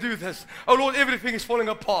we're going to do this. Oh Lord, everything is falling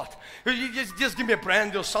apart. You just give me a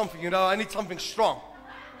brand or something, I need something strong.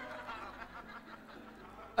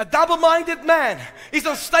 A double-minded man is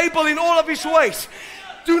unstable in all of his ways.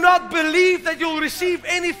 Do not believe that you'll receive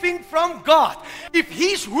anything from God. If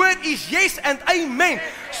His word is yes and amen,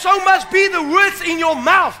 so must be the words in your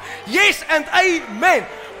mouth. Yes and amen.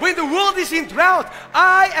 When the world is in drought,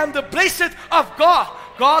 I am the blessed of God.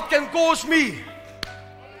 God can cause me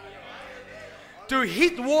to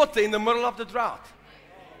hit water in the middle of the drought.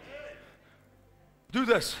 Do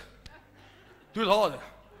this. Do it harder.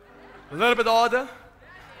 A little bit harder.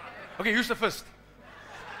 Okay, use the fist.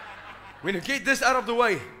 When you get this out of the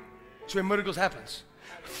way, it's where miracles happens.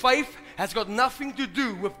 Faith has got nothing to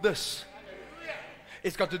do with this.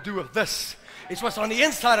 It's got to do with this. It's what's on the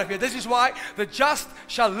inside of you. This is why the just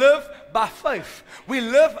shall live by faith. We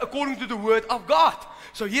live according to the word of God.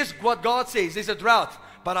 So here's what God says. There's a drought,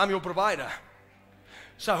 but I'm your provider.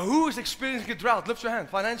 So who is experiencing a drought? Lift your hand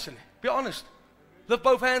financially. Be honest. Lift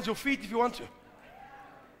both hands, your feet if you want to.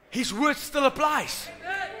 His word still applies.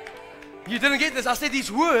 You didn't get this. I said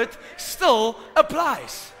His word still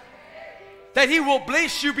applies. That He will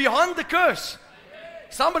bless you beyond the curse.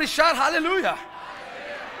 Somebody shout hallelujah.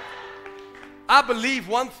 I believe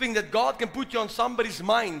one thing, that God can put you on somebody's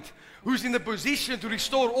mind who's in the position to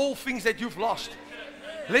restore all things that you've lost.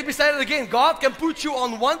 Let me say it again. God can put you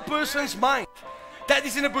on one person's mind that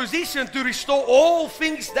is in a position to restore all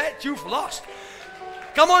things that you've lost.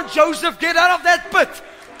 Come on, Joseph, get out of that pit.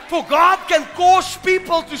 For God can cause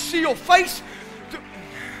people to see your face.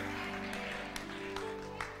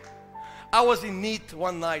 I was in need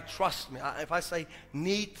one night, trust me. If I say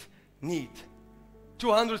need.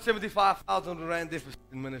 275,000 rand deficit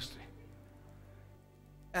in ministry.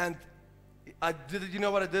 And I did it, you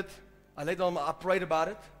know what I did? I laid on, I prayed about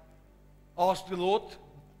it. Asked the Lord,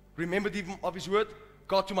 remembered even of His word,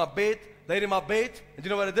 got to my bed, laid in my bed, and you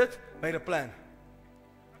know what I did? Made a plan.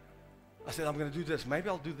 I said, I'm going to do this. Maybe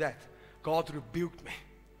I'll do that. God rebuked me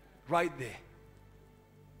right there.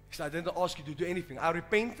 He said, I didn't ask you to do anything. I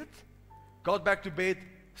repented, got back to bed,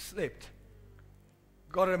 slept.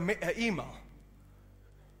 Got an email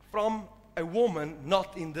from a woman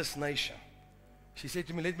not in this nation. She said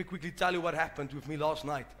to me, let me quickly tell you what happened with me last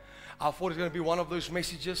night. I thought it's going to be one of those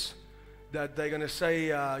messages that they're going to say,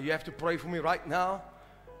 you have to pray for me right now.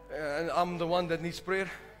 And I'm the one that needs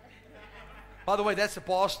prayer. By the way, that's the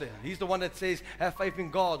pastor. He's the one that says, have faith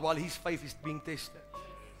in God while his faith is being tested.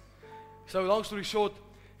 So long story short,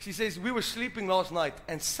 she says, we were sleeping last night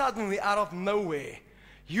and suddenly out of nowhere,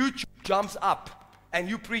 YouTube jumps up and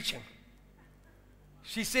you preaching.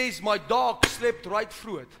 She says, my dog slept right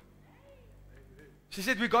through it. She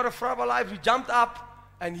said, we got a thrive our lives. We jumped up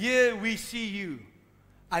and here we see you.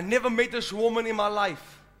 I never met this woman in my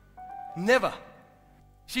life. Never.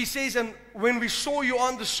 She says, and when we saw you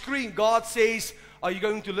on the screen, God says, are you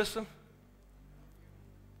going to listen?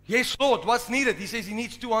 Yes, Lord, what's needed? He says he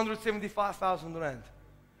needs 275,000 rand.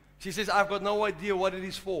 She says, I've got no idea what it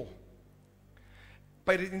is for.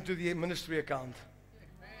 Paid it into the ministry account.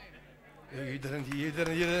 You didn't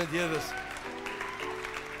hear this.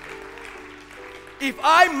 If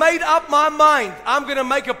I made up my mind, I'm going to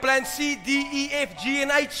make a plan C, D, E, F, G,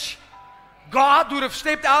 and H. God would have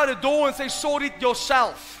stepped out the door and said, sort it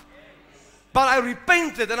yourself. But I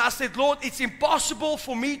repented and I said, Lord, it's impossible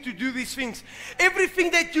for me to do these things.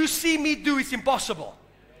 Everything that you see me do is impossible.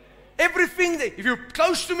 Everything that, if you're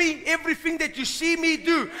close to me, everything that you see me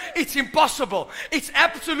do, it's impossible. It's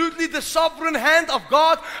absolutely the sovereign hand of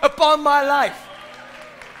God upon my life.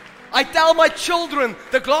 I tell my children,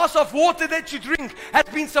 the glass of water that you drink has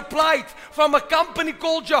been supplied from a company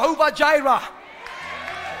called Jehovah Jireh.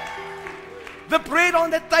 The bread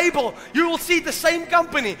on the table, you will see the same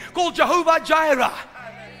company called Jehovah Jireh.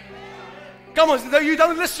 Come on, you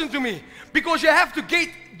don't listen to me. Because you have to get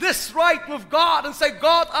this right with God and say,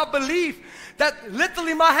 God, I believe that little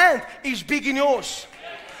in my hand is big in yours.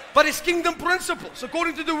 But it's kingdom principles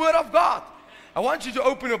according to the word of God. I want you to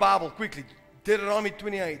open your Bible quickly. Deuteronomy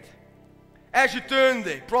 28. As you turn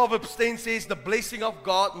there, Proverbs 10 says, the blessing of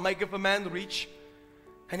God maketh a man rich,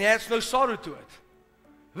 and he adds no sorrow to it.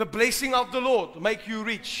 The blessing of the Lord make you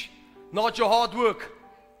rich, not your hard work,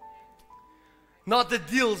 not the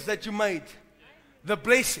deals that you made. The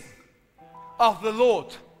blessing of the Lord.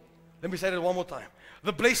 Let me say that one more time.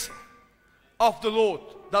 The blessing of the Lord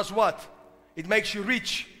does what? It makes you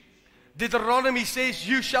rich. Deuteronomy says,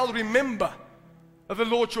 you shall remember of the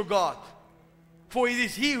Lord your God, for it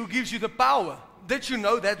is He who gives you the power. Did you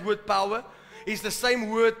know that word power is the same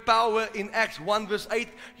word power in Acts 1 verse 8?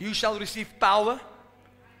 You shall receive power.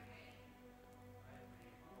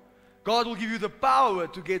 God will give you the power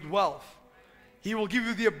to get wealth. He will give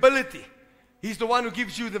you the ability. He's the one who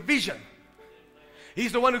gives you the vision.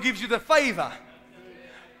 He's the one who gives you the favor.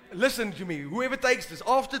 Listen to me. Whoever takes this,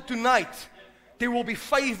 after tonight, there will be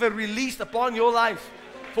favor released upon your life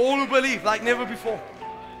for all who believe like never before.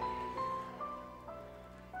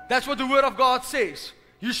 That's what the Word of God says.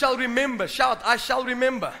 You shall remember. Shout, I shall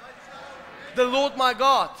remember the Lord my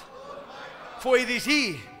God, for it is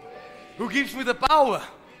He who gives me the power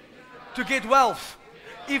to get wealth.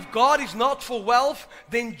 If God is not for wealth,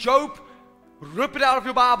 then Job, rip it out of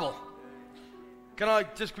your Bible. Can I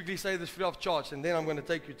just quickly say this free of charge, and then I'm going to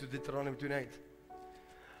take you to Deuteronomy 28.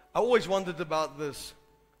 I always wondered about this.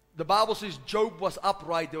 The Bible says Job was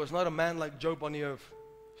upright. There was not a man like Job on the earth.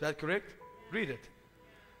 Is that correct? Read it.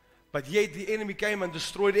 But yet the enemy came and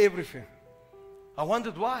destroyed everything. I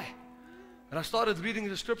wondered why. And I started reading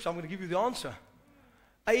the scripture. I'm going to give you the answer.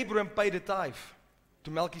 Abraham paid a tithe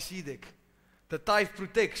to Melchizedek. The tithe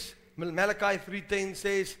protects. Malachi 3:10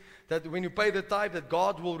 says that when you pay the tithe, that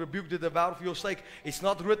God will rebuke the devourer for your sake. It's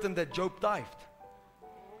not written that Job tithed.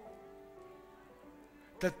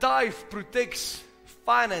 The tithe protects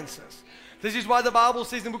finances. This is why the Bible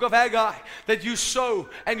says in the book of Haggai that you sow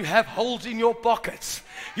and you have holes in your pockets.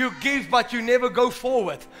 You give but you never go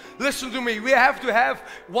forward. Listen to me. We have to have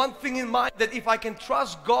one thing in mind, that if I can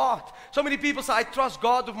trust God. So many people say I trust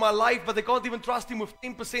God with my life, but they can't even trust Him with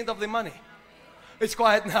 10% of their money. It's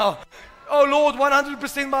quiet now. Oh Lord,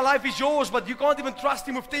 100% my life is yours, but you can't even trust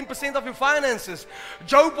Him with 10% of your finances.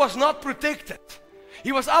 Job was not protected.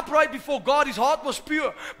 He was upright before God. His heart was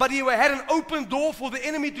pure. But he had an open door for the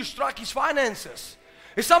enemy to strike his finances.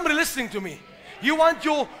 Is somebody listening to me? You want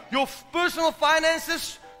your personal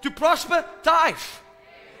finances to prosper? Tithe.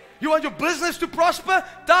 You want your business to prosper?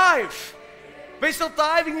 Tithe. Based on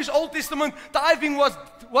tithing is Old Testament. Tithing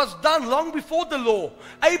was done long before the law.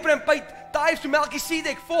 Abraham paid tithes to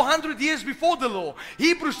Melchizedek 400 years before the law.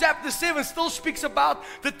 Hebrews chapter 7 still speaks about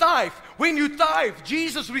the tithe. When you tithe,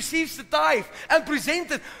 Jesus receives the tithe and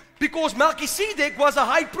presented, because Melchizedek was a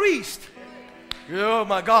high priest. Oh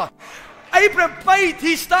my God. Abraham paid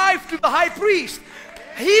his tithe to the high priest.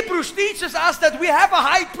 Hebrews teaches us that we have a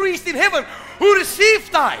high priest in heaven who received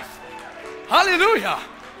tithe. Hallelujah.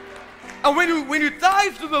 And when you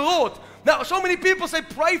tithe to the Lord, now so many people say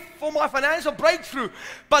pray for my financial breakthrough,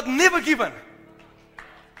 but never given.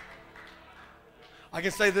 I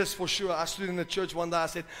can say this for sure. I stood in the church one day. I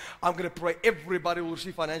said, I'm going to pray everybody will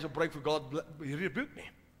receive financial breakthrough. God, He rebuked me.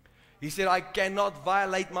 He said, I cannot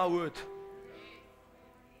violate my word.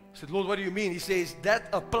 I said, Lord, what do you mean? He says, that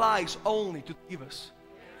applies only to givers.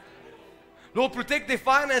 Lord, protect their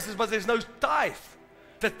finances, but there's no tithe.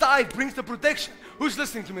 The tithe brings the protection. Who's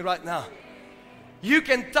listening to me right now? You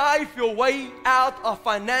can tithe your way out of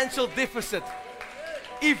financial deficit.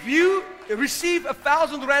 If you receive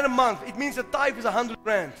 1,000 rand a month, it means the tithe is 100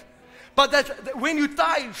 rand. But when you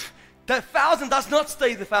tithe, the 1,000 does not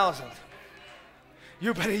stay the 1,000.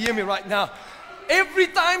 You better hear me right now. Every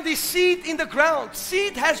time there's seed in the ground,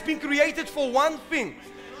 seed has been created for one thing.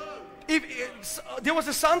 There was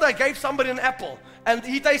a Sunday I gave somebody an apple, and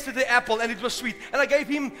he tasted the apple and it was sweet. And I gave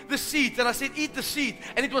him the seed and I said, eat the seed,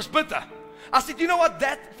 and it was bitter. I said, you know what,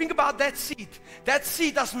 think about that seed. That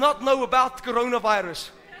seed does not know about coronavirus.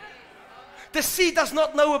 The seed does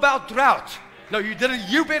not know about drought. No, you didn't.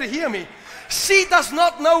 You better hear me. Seed does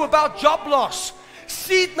not know about job loss.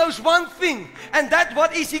 Seed knows one thing, and that's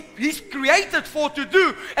what he's created for to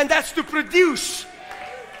do, and that's to produce.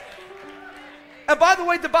 And by the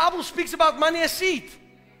way, the Bible speaks about money as seed.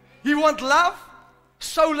 You want love?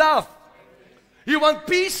 Sow love. You want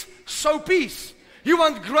peace? Sow peace. You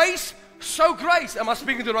want grace? Sow grace. Am I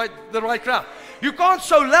speaking to the right crowd? You can't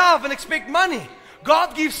sow love and expect money.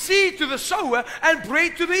 God gives seed to the sower and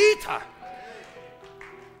bread to the eater.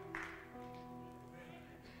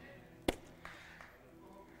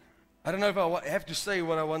 I don't know if I have to say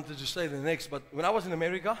what I wanted to say the next, but when I was in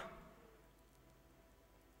America,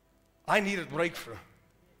 I needed breakthrough.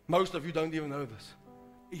 Most of you don't even know this.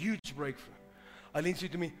 A huge breakthrough. Eileen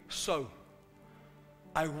said to me, sow.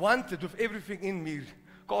 I wanted with everything in me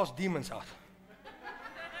cast demons out.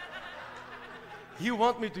 You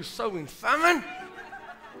want me to sow in famine?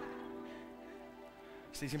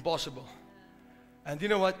 It's impossible. And you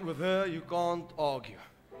know what? With her, you can't argue.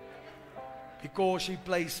 Because she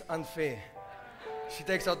plays unfair. She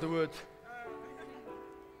takes out the word.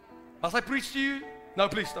 Must I preach to you? No,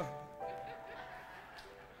 please don't.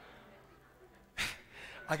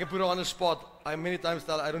 I can put her on the spot. I many times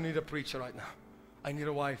tell her, I don't need a preacher right now. I need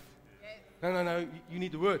a wife. No, you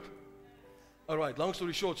need the word. All right, long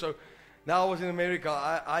story short. So now I was in America.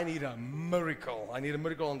 I need a miracle. I need a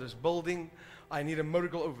miracle on this building. I need a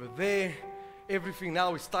miracle over there. Everything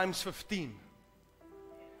now is times 15.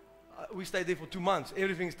 We stayed there for 2 months.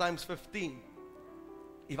 Everything is times 15.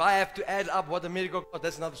 If I have to add up what the miracle cost,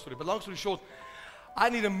 that's another story. But long story short, I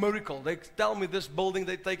need a miracle. They tell me this building,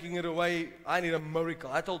 they're taking it away. I need a miracle.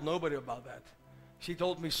 I told nobody about that. She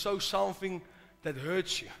told me, sow something that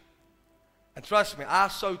hurts you. And trust me, I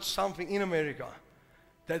sowed something in America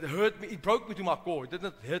that hurt me. It broke me to my core. It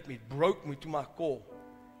didn't hurt me. It broke me to my core.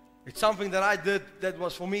 It's something that I did that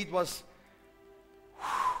was, for me, it was,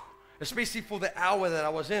 especially for the hour that I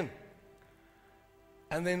was in.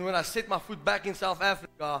 And then when I set my foot back in South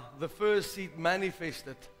Africa, the first seed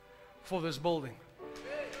manifested for this building.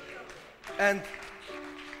 And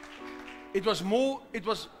it was more, it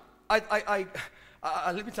was,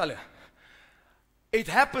 let me tell you, it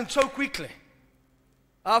happened so quickly.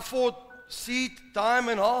 I thought seed, time,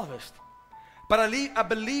 and harvest. But I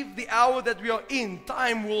believe the hour that we are in,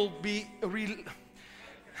 time will be real.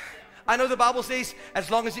 I know the Bible says, as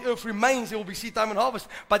long as the earth remains, there will be seed, time, and harvest.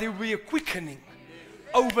 But there will be a quickening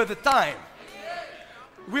over the time.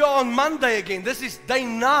 We are on Monday again. This is day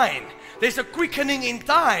 9. There's a quickening in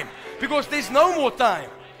time because there's no more time.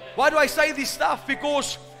 Why do I say this stuff?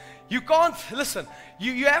 Because you can't, listen,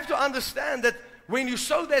 you have to understand that when you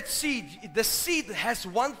sow that seed, the seed has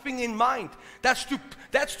one thing in mind. That's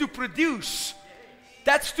to produce.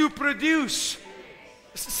 That's to produce.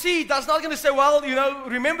 Seed does not going to say, well,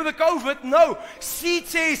 remember the COVID? No. Seed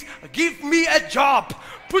says, give me a job.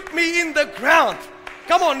 Put me in the ground.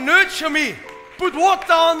 Come on, nurture me. Put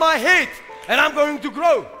water on my head. And I'm going to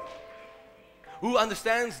grow. Who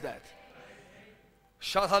understands that?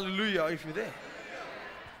 Shout hallelujah if you're there.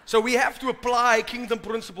 So we have to apply kingdom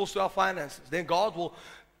principles to our finances. Then God will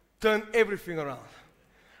turn everything around.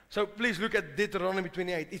 So please look at Deuteronomy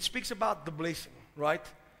 28. It speaks about the blessing, right?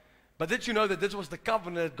 But did you know that this was the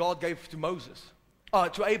covenant that God gave to Moses?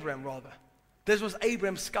 To Abraham, rather. This was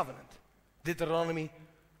Abraham's covenant. Deuteronomy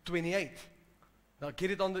 28. Now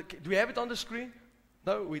get it on the, do we have it on the screen?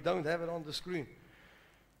 No, we don't have it on the screen.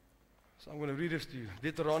 So I'm going to read this to you.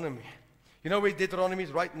 Deuteronomy. You know where Deuteronomy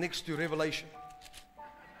is? Right next to Revelation.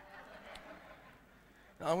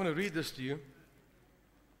 Now I'm going to read this to you.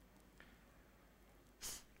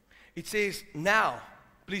 It says, now.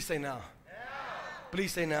 Please say now.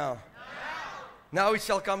 Please say now. Now it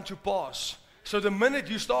shall come to pass. So the minute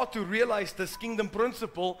you start to realize this kingdom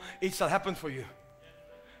principle, it shall happen for you.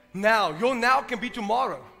 Now. Your now can be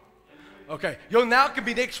tomorrow. Okay. Your now can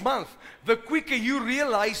be next month. The quicker you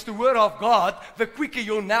realize the word of God, the quicker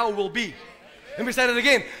your now will be. Let me say that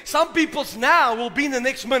again. Some people's now will be in the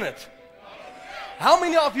next minute. How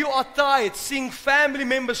many of you are tired seeing family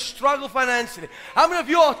members struggle financially? How many of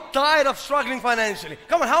you are tired of struggling financially?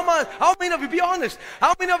 Come on, how many of you, be honest,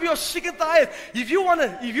 how many of you are sick and tired? If you want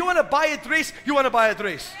to buy a dress, you want to buy a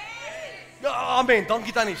dress. Amen,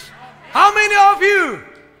 dankie tannies. How many of you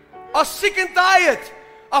are sick and tired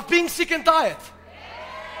of being sick and tired?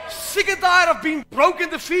 Sick and tired of being broken,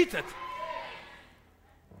 defeated.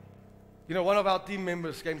 One of our team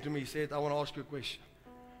members came to me and said, I want to ask you a question.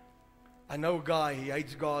 I know a guy, he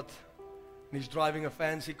hates God, and he's driving a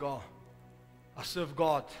fancy car. I serve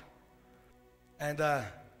God. And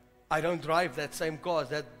I don't drive that same car as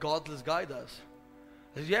that godless guy does.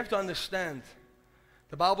 Because you have to understand,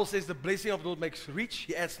 the Bible says the blessing of the Lord makes rich,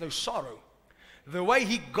 he adds no sorrow. The way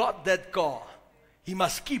he got that car, he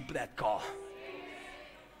must keep that car.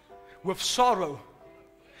 With sorrow.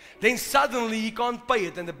 Then suddenly he can't pay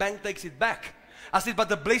it and the bank takes it back. I said, but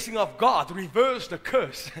the blessing of God reverses the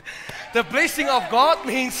curse. The blessing of God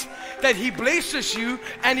means that he blesses you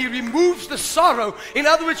and he removes the sorrow. In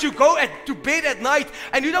other words, you go to bed at night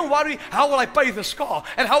and you don't worry, how will I pay this car?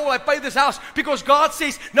 And how will I pay this house? Because God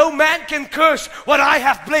says, no man can curse what I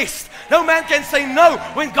have blessed. No man can say no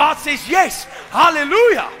when God says yes.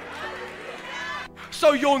 Hallelujah.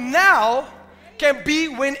 So your now can be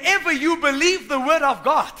whenever you believe the word of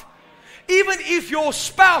God. Even if your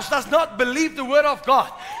spouse does not believe the word of God,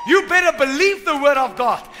 you better believe the word of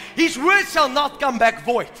God. His word shall not come back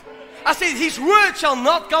void. I said, his word shall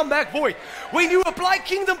not come back void. When you apply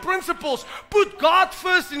kingdom principles, put God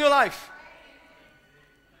first in your life.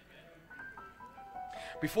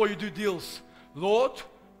 Before you do deals, Lord,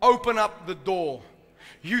 open up the door.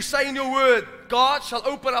 You say in your word, God shall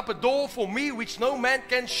open up a door for me which no man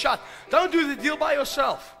can shut. Don't do the deal by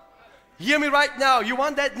yourself. Hear me right now. You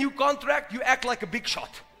want that new contract? You act like a big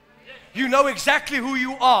shot. You know exactly who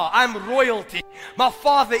you are. I'm royalty. My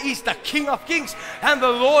Father is the King of Kings and the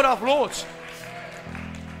Lord of Lords.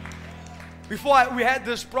 Before we had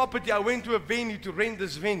this property, I went to a venue to rent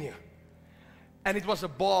this venue. And it was a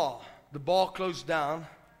bar. The bar closed down.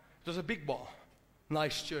 It was a big bar.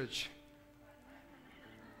 Nice church.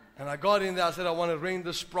 And I got in there. I said, I want to rent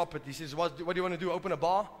this property. He says, what do you want to do? Open a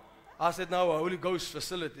bar? I said, no, a Holy Ghost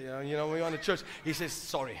facility. We want a church. He says,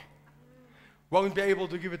 sorry. Won't be able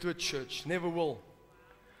to give it to a church. Never will.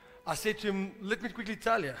 I said to him, let me quickly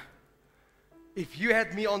tell you, if you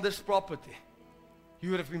had me on this property,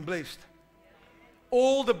 you would have been blessed.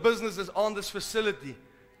 All the businesses on this facility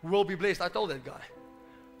will be blessed. I told that guy.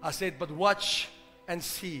 I said, but watch and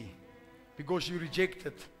see, because you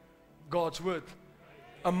rejected God's word.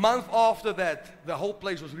 A month after that, the whole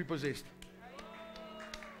place was repossessed.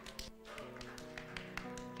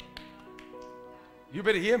 You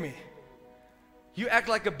better hear me. You act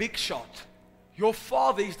like a big shot. Your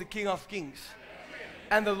Father is the King of Kings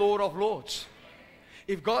and the Lord of Lords.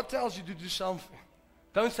 If God tells you to do something,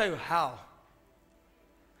 don't say how.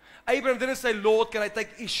 Abraham didn't say, Lord, can I take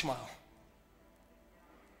Ishmael?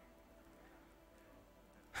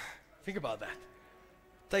 Think about that.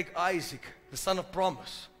 Take Isaac, the son of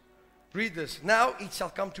promise. Read this. Now it shall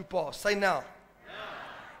come to pass. Say now.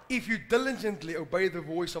 If you diligently obey the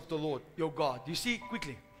voice of the Lord, your God. You see,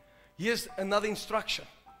 quickly, here's another instruction.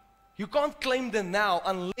 You can't claim the now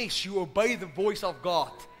unless you obey the voice of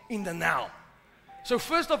God in the now. So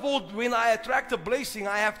first of all, when I attract a blessing,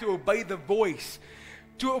 I have to obey the voice.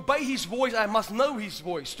 To obey His voice, I must know His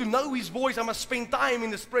voice. To know His voice, I must spend time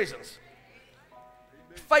in His presence.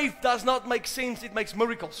 Faith does not make sense, it makes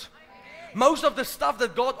miracles. Most of the stuff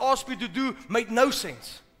that God asked me to do made no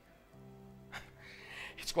sense.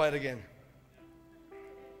 It's quiet again.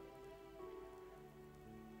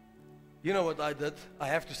 You know what I did? I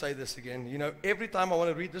have to say this again. You know, every time I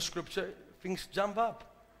want to read the scripture, things jump up.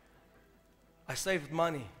 I saved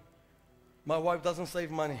money. My wife doesn't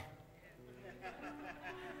save money.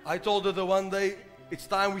 I told her the one day, it's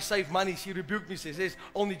time we save money. She rebuked me. She says,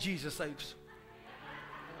 only Jesus saves.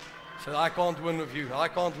 So I can't win with you. I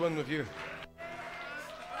can't win with you.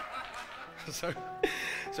 So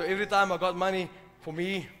every time I got money for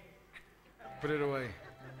me, put it away.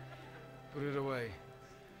 Put it away.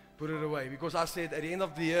 Put it away. Because I said at the end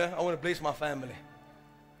of the year, I want to bless my family.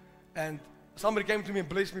 And somebody came to me and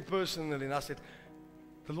blessed me personally. And I said,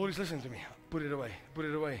 the Lord is listening to me. Put it away. Put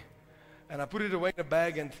it away. And I put it away in a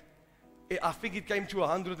bag. And I think it came to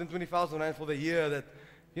 120,000 rand for the year that,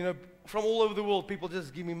 you know, from all over the world, people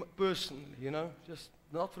just give me personally, you know, just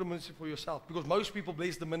not for the ministry, for yourself. Because most people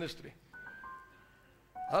bless the ministry.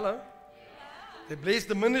 Hello? They bless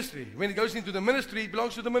the ministry. When it goes into the ministry, it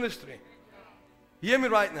belongs to the ministry. Hear me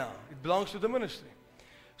right now. It belongs to the ministry.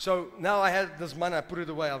 So now I had this money, I put it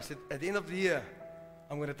away. I said, at the end of the year,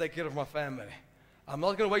 I'm going to take care of my family. I'm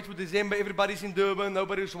not going to wait for December. Everybody's in Durban.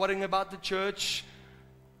 Nobody's worrying about the church.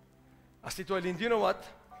 I said to Eileen, do you know what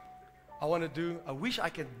I want to do? I wish I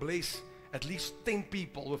could bless at least 10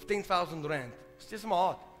 people with 10,000 rand. It's just in my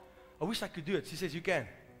heart. I wish I could do it. She says, you can.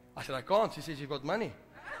 I said, I can't. She says, you've got money.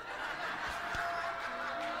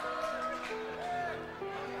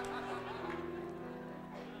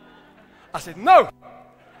 I said, no.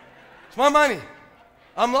 It's my money.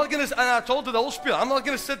 I'm not going to, and I told her the whole spiel, I'm not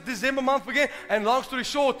going to sit December month again. And long story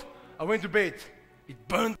short, I went to bed. It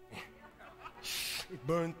burned me. It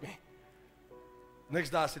burned me. Next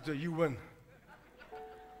day I said to her, you win.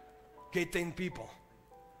 Get 10 people.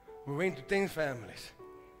 We went to 10 families.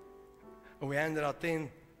 And we handed out 10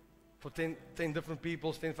 different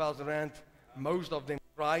people, 10,000 rand. Most of them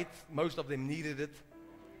cried. Most of them needed it.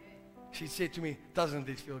 She said to me, doesn't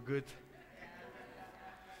it feel good?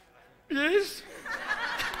 Yes.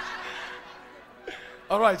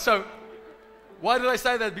 All right, so why did I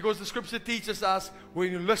say that? Because the scripture teaches us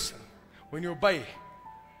when you listen, when you obey,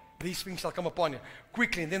 these things shall come upon you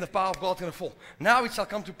quickly, and then the power of God is going to fall. Now it shall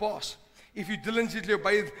come to pass. If you diligently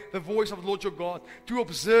obey the voice of the Lord your God, to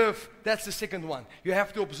observe, that's the second one. You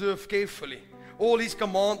have to observe carefully. All His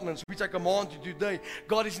commandments, which I command you today,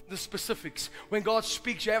 God is in the specifics. When God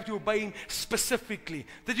speaks, you have to obey Him specifically.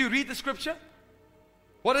 Did you read the scripture?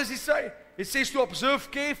 What does He say? It says to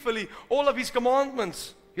observe carefully all of His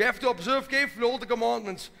commandments. You have to observe carefully all the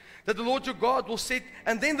commandments that the Lord your God will set,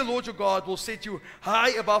 and then the Lord your God will set you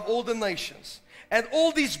high above all the nations. And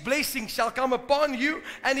all these blessings shall come upon you,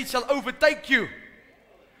 and it shall overtake you.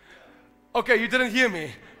 Okay, you didn't hear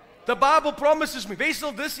me. The Bible promises me,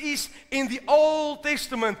 Vessel, this is in the Old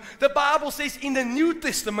Testament. The Bible says in the New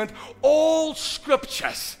Testament, all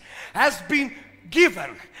scriptures has been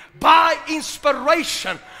given by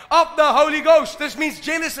inspiration of the Holy Ghost. This means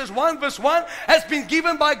Genesis 1 verse 1 has been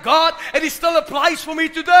given by God, and it still applies for me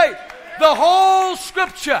today. The whole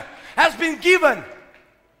scripture has been given.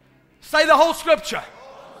 Say the whole scripture.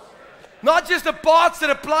 Not just the parts that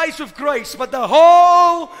applies with grace, but the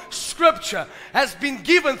whole scripture has been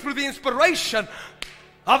given through the inspiration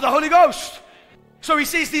of the Holy Ghost. So he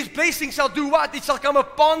says, these blessings shall do what? It shall come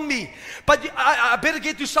upon me. But I better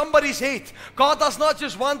get to somebody's head. God does not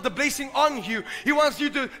just want the blessing on you. He wants you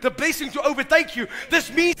the blessing to overtake you.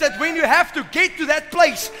 This means that when you have to get to that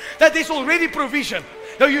place, that there's already provision.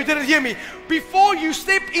 No, you didn't hear me. Before you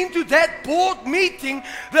step into that board meeting,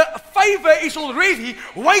 the favor is already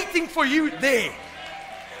waiting for you there.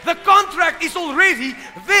 The contract is already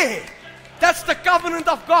there. That's the covenant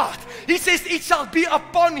of God. He says, it shall be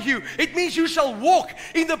upon you. It means you shall walk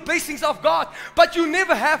in the blessings of God. But you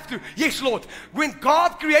never have to. Yes, Lord. When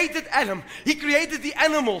God created Adam, He created the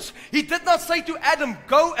animals. He did not say to Adam,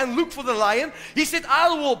 go and look for the lion. He said, I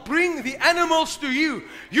will bring the animals to you.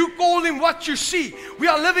 You call him what you see. We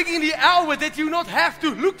are living in the hour that you not have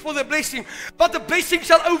to look for the blessing, but the blessing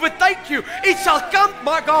shall overtake you. It shall come,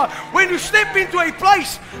 my God. When you step into a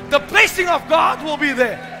place, the blessing of God will be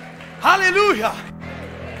there. Hallelujah.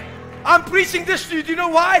 I'm preaching this to you. Do you know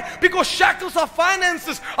why? Because shackles of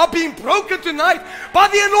finances are being broken tonight by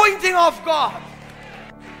the anointing of God.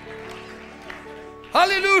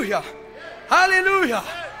 Hallelujah. Hallelujah.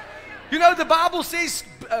 You know, the Bible says,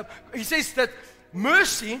 He says that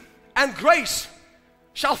mercy and grace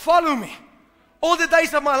shall follow me all the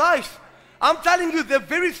days of my life. I'm telling you, the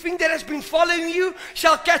very thing that has been following you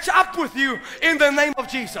shall catch up with you in the name of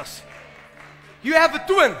Jesus. You have a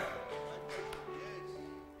twin.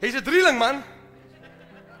 He's a drilling man.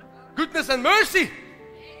 Goodness and mercy.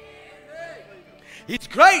 His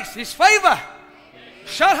grace, His favor.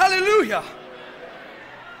 Shout hallelujah.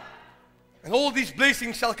 And all these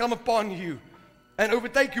blessings shall come upon you and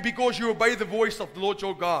overtake you because you obey the voice of the Lord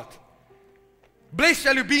your God. Blessed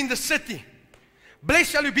shall you be in the city. Blessed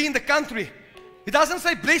shall you be in the country. It doesn't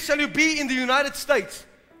say blessed shall you be in the United States.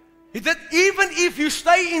 That even if you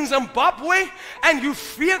stay in Zimbabwe and you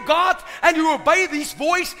fear God and you obey His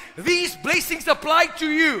voice, these blessings apply to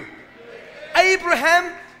you.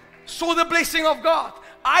 Abraham saw the blessing of God.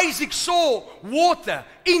 Isaac saw water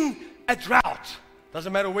in a drought.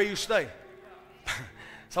 Doesn't matter where you stay.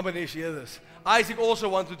 Somebody needs to hear this. Isaac also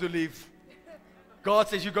wanted to leave. God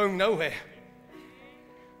says you're going nowhere.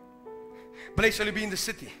 Blessed shall you be in the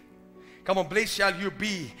city. Come on, blessed shall you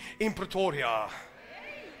be in Pretoria.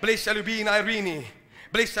 Blessed shall you be in Irene.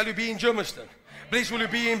 Blessed shall you be in Germiston. Blessed will you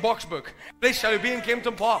be in Boksburg. Blessed shall you be in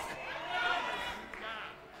Kempton Park.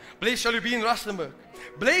 Blessed shall you be in Rustenburg.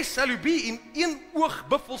 Blessed shall you be in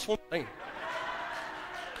Buffelsfontein.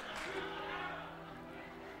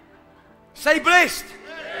 Say blessed.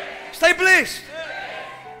 Stay blessed.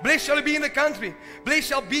 Blessed shall you be in the country. Blessed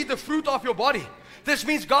shall be the fruit of your body. This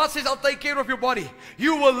means God says, I'll take care of your body.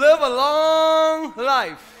 You will live a long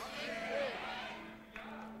life.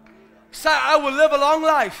 Say, I will live a long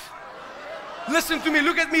life. Listen to me,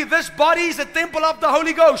 look at me. This body is a temple of the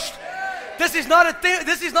Holy Ghost. This is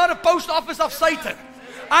not a post office of Satan.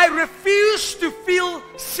 I refuse to feel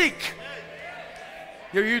sick.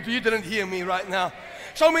 You didn't hear me right now.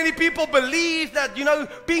 So many people believe that,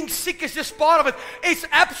 being sick is just part of it. It's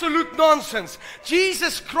absolute nonsense.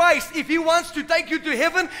 Jesus Christ, if He wants to take you to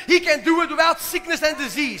heaven, He can do it without sickness and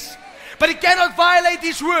disease. But He cannot violate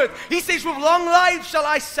His word. He says, with long life shall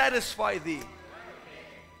I satisfy thee.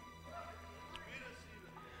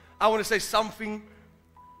 I want to say something,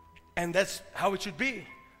 and that's how it should be.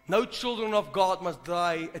 No children of God must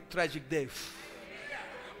die a tragic death.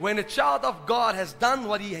 When a child of God has done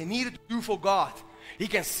what he needed to do for God, he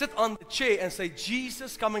can sit on the chair and say,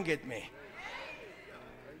 Jesus, come and get me.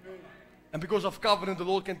 And because of covenant, the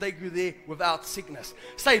Lord can take you there without sickness.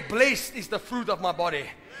 Say, blessed is the fruit of my body.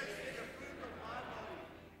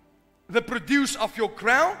 The produce of your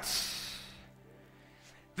ground,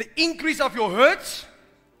 the increase of your herds,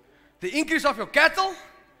 the increase of your cattle,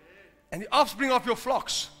 and the offspring of your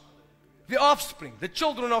flocks. The offspring, the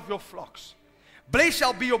children of your flocks. Blessed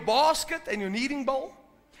shall be your basket and your kneading bowl.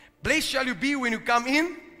 Blessed shall you be when you come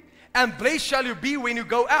in, and blessed shall you be when you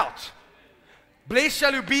go out. Blessed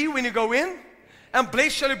shall you be when you go in, and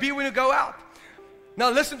blessed shall you be when you go out.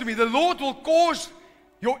 Now listen to me, the Lord will cause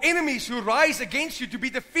your enemies who rise against you to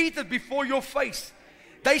be defeated before your face.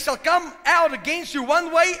 They shall come out against you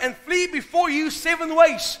one way and flee before you 7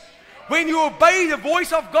 ways. When you obey the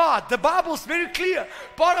voice of God, the Bible is very clear.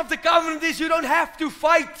 Part of the covenant is you don't have to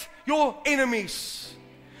fight your enemies.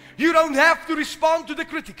 You don't have to respond to the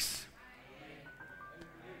critics.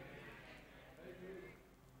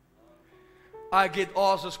 I get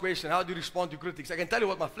asked this question, how do you respond to critics? I can tell you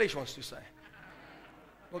what my flesh wants to say.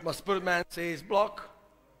 What my spirit man says, block,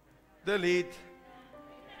 delete,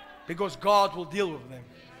 because God will deal with them.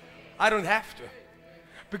 I don't have to.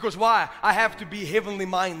 Because why? I have to be heavenly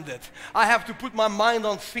minded. I have to put my mind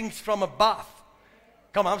on things from above.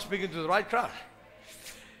 Come on, I'm speaking to the right crowd.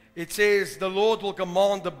 It says, the Lord will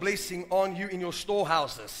command the blessing on you in your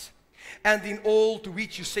storehouses and in all to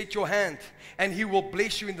which you set your hand, and He will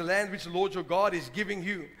bless you in the land which the Lord your God is giving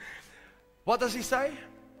you. What does He say?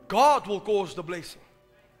 God will cause the blessing.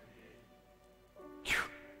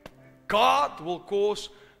 God will cause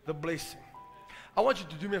the blessing. I want you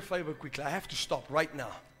to do me a favor quickly. I have to stop right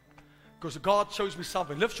now because God shows me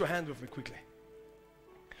something. Lift your hand with me quickly.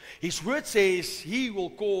 His word says He will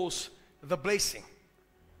cause the blessing.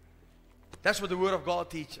 That's what the word of God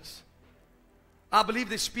teaches. I believe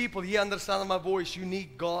there's people here under the sound of my voice. You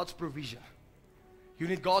need God's provision. You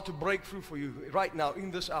need God to break through for you right now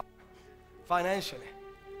in this hour, financially.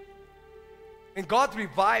 And God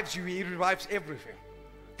revives you. He revives everything.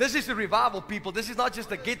 This is a revival, people. This is not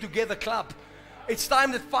just a get-together club. It's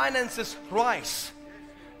time that finances rise.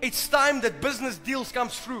 It's time that business deals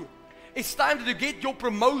comes through. It's time that you get your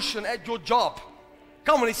promotion at your job.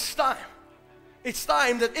 Come on, it's time. It's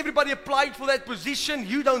time that everybody applied for that position.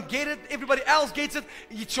 You don't get it. Everybody else gets it.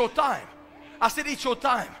 It's your time. I said it's your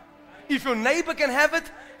time. If your neighbor can have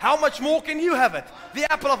it, how much more can you have it?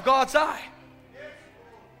 The apple of God's eye.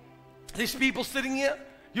 There's people sitting here.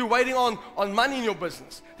 You're waiting on money in your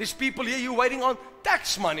business. There's people here. You're waiting on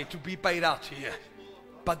tax money to be paid out to you.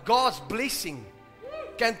 But God's blessing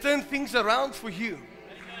can turn things around for you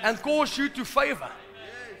and cause you to favor.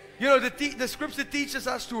 You know, the scripture teaches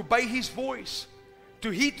us to obey His voice,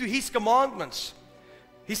 to heed to His commandments.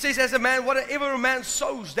 He says, as a man, whatever a man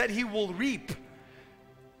sows, that he will reap.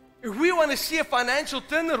 If we want to see a financial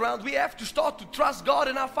turnaround, we have to start to trust God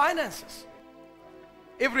in our finances.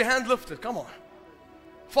 Every hand lifted, come on.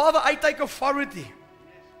 Father, I take authority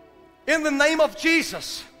in the name of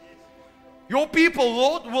Jesus. Your people,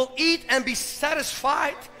 Lord, will eat and be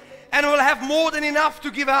satisfied and will have more than enough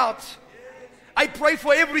to give out. I pray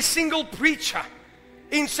for every single preacher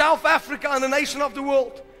in South Africa and the nation of the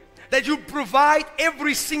world that you provide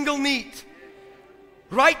every single need.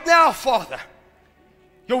 Right now, Father,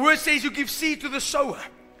 your word says you give seed to the sower.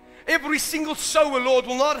 Every single sower, Lord,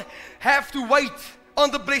 will not have to wait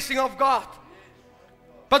on the blessing of God.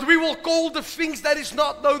 But we will call the things that is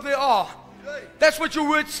not though they are. That's what your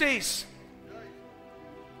word says.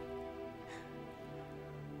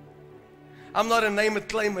 I'm not a name it,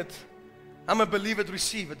 claim it. I'm a believe it,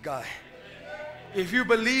 receive it guy. If you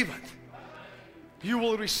believe it, you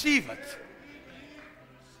will receive it.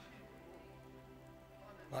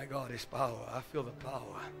 My God is power. I feel the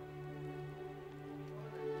power.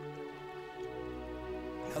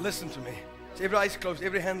 Now listen to me. So every eyes closed,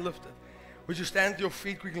 every hand lifted. Would you stand to your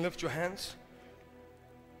feet quickly and lift your hands?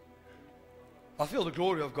 I feel the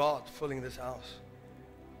glory of God filling this house.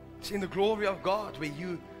 It's in the glory of God where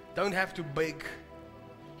you don't have to beg.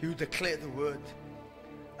 You declare the word.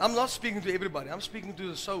 I'm not speaking to everybody. I'm speaking to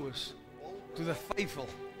the sowers, to the faithful,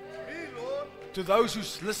 to those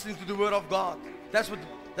who's listening to the word of God. That's what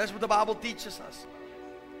the Bible teaches us.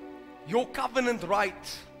 Your covenant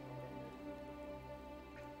right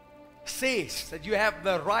says that you have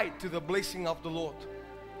the right to the blessing of the Lord.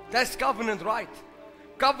 That's covenant right.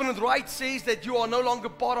 Covenant right says that you are no longer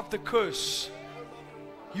part of the curse.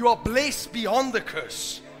 You are blessed beyond the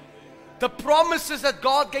curse. The promises that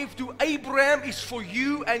God gave to Abraham is for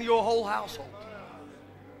you and your whole household.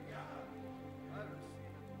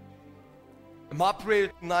 My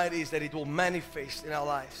prayer tonight is that it will manifest in our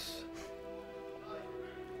lives.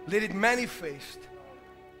 Let it manifest.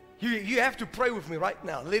 You have to pray with me right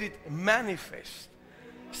now. Let it manifest.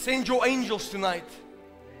 Send your angels tonight.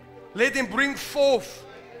 Let them bring forth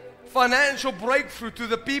financial breakthrough to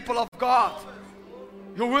the people of God.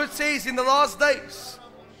 Your word says in the last days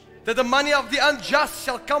that the money of the unjust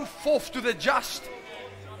shall come forth to the just.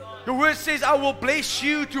 Your word says, I will bless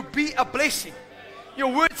you to be a blessing.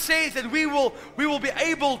 Your word says that we will be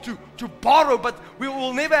able to borrow, but we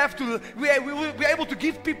will never have to, we will be able to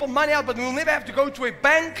give people money out, but we will never have to go to a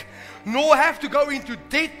bank, nor have to go into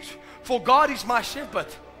debt, for God is my shepherd.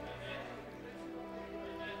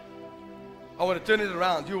 I want to turn it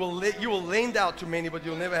around. You will lend out to many, but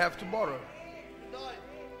you'll never have to borrow.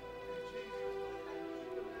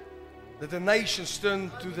 That the nations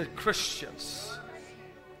turn to the Christians.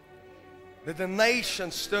 That the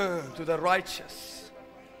nations turn to the righteous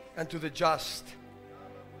and to the just.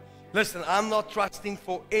 Listen, I'm not trusting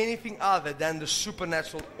for anything other than the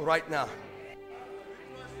supernatural right now.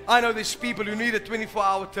 I know there's people who need a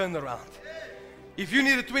 24-hour turnaround. If you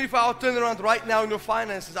need a 24-hour turnaround right now in your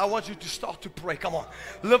finances, I want you to start to pray. Come on,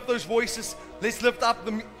 lift those voices. Let's lift up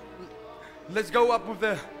let's go up with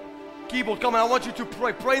the keyboard. Come on, I want you to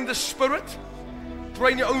pray. Pray in the Spirit.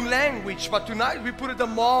 Pray in your own language. But tonight we put a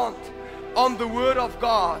demand on the Word of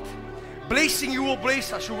God. blessing you will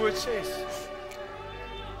bless us, your word says.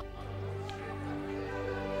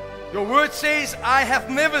 Your word says, I have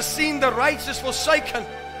never seen the righteous forsaken.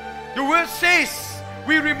 Your word says,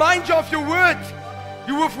 we remind you of your word,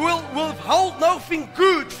 you will withhold nothing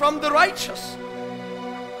good from the righteous.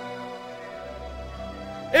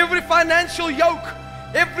 Every financial yoke,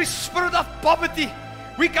 every spirit of poverty,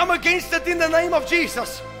 we come against it in the name of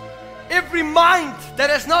Jesus. Every mind that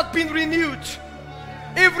has not been renewed,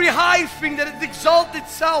 every high thing that has exalted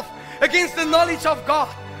itself against the knowledge of God,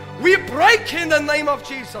 we break in the name of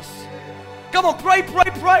Jesus. Come on, pray,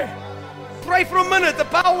 pray, pray. Pray for a minute. The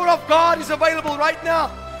power of God is available right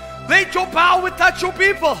now. Let your power touch your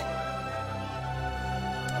people.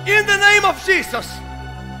 In the name of Jesus.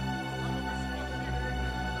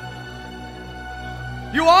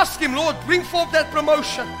 You ask Him, Lord, bring forth that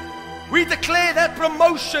promotion. We declare that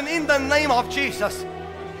promotion in the name of Jesus.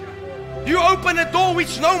 You open a door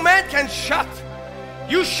which no man can shut.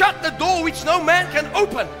 You shut the door which no man can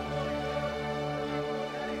open.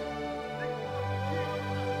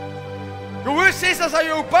 Your word says, as I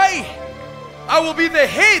obey, I will be the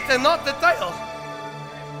head and not the tail.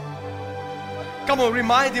 Come on,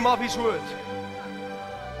 remind Him of His word.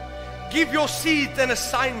 Give your seed an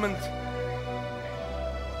assignment.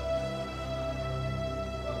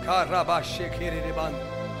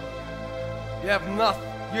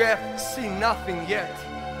 You have seen nothing yet.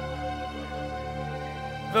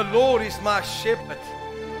 The Lord is my shepherd.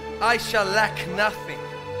 I shall lack nothing.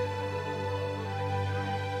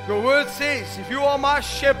 Your word says, if you are my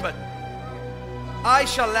shepherd, I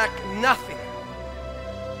shall lack nothing.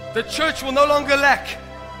 The church will no longer lack.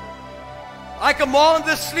 I command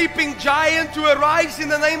the sleeping giant to arise in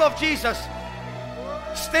the name of Jesus.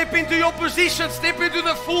 Step into your position. Step into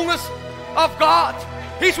the fullness of God.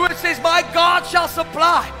 His word says, my God shall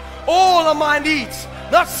supply all of my needs.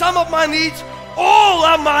 Not some of my needs, all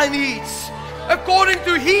of my needs. According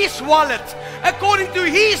to His wallet. According to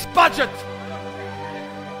His budget.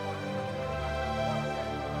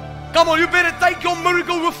 Come on, you better take your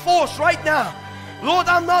miracle with force right now. Lord,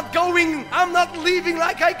 I'm not leaving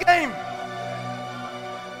like I came.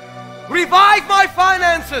 Revive my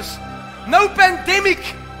finances. No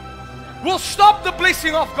pandemic will stop the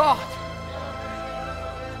blessing of God.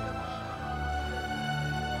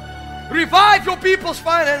 Revive your people's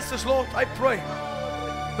finances, Lord, I pray.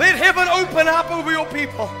 Let heaven open up over your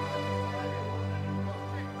people.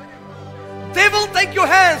 Devil, take your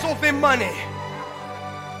hands off their money.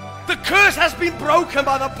 The curse has been broken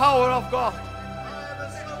by the power of God.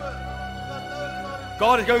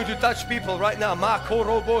 God is going to touch people right now.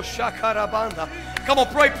 Come on,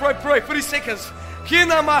 pray, pray, pray. 30 seconds.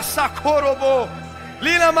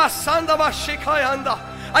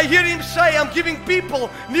 I hear Him say, I'm giving people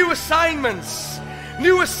new assignments,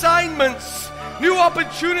 new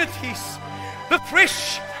opportunities. The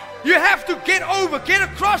fresh, you have to get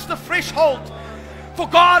across the threshold. For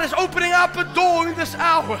God is opening up a door in this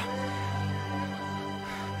hour.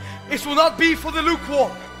 It will not be for the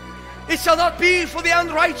lukewarm. It shall not be for the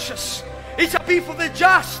unrighteous. It shall be for the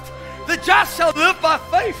just. The just shall live by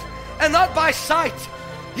faith and not by sight.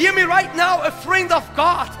 Hear me right now, a friend of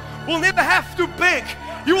God will never have to beg.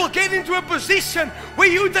 You will get into a position where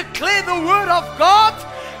you declare the word of God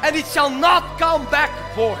and it shall not come back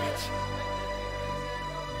void.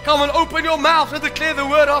 Come and open your mouth and declare the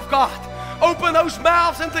word of God. Open those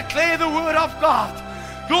mouths and declare the word of God.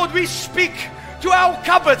 Lord, we speak to our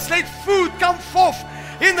cupboards. Let food come forth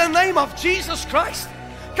in the name of Jesus Christ.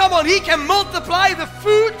 Come on, He can multiply the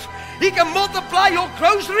food. He can multiply your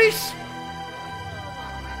groceries.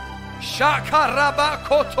 Shakaraba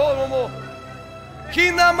kotoromo.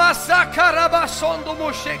 Kinamasakaraba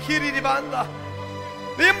sondomo shekiri dibanda.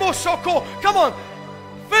 Limosoko. Come on,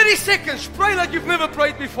 30 seconds. Pray like you've never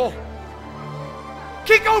prayed before.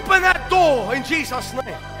 Kick open that door in Jesus'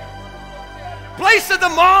 name. Place a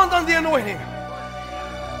demand on the anointing.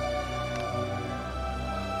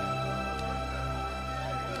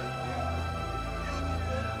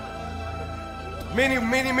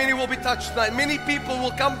 Many will be touched tonight. Many people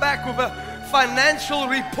will come back with a financial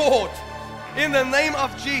report in the name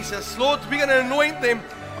of Jesus. Lord, we're going to anoint them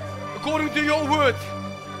according to your word.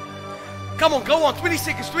 Come on, go on. 20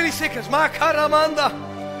 seconds, 20 seconds. Makaramanda.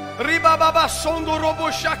 Ribababa sondo robo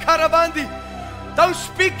shakarabandi. Don't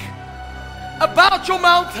speak about your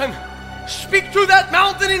mountain. Speak to that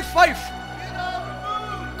mountain in faith.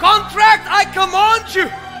 Contract, I command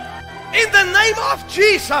you in the name of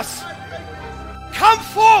Jesus. Come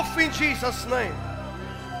forth in Jesus' name.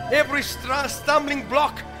 Every stumbling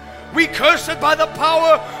block, we curse it by the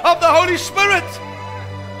power of the Holy Spirit.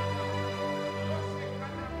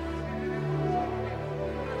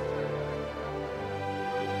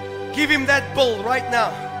 Give him that bill right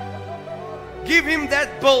now. Give him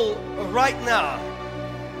that bill right now.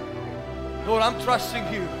 Lord, I'm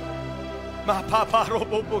trusting you. Ma papa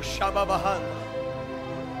robobo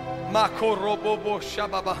shababahanda. Ma korobobo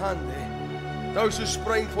shababahande. Those who's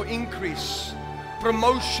praying for increase,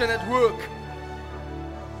 promotion at work.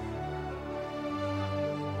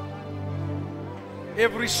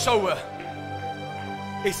 Every sower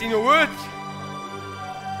is in your word.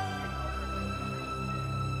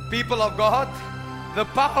 People of God, the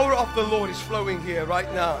power of the Lord is flowing here right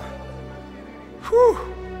now. Whew.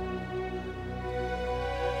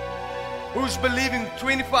 Who's believing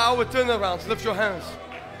 24-hour turnarounds? Lift your hands.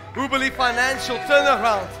 Who believe financial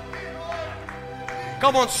turnaround?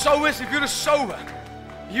 Come on, sowers, if you're a sower,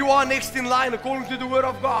 you are next in line according to the word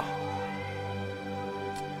of God.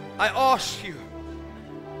 I ask you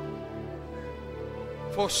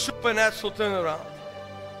for supernatural turnaround.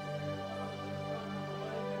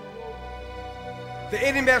 The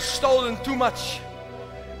enemy has stolen too much.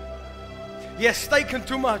 He has taken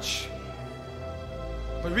too much.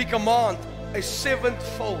 But we command a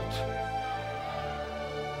sevenfold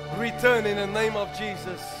return in the name of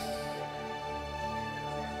Jesus.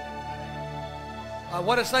 I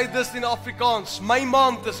want to say this in Afrikaans. My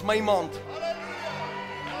maand is my maand.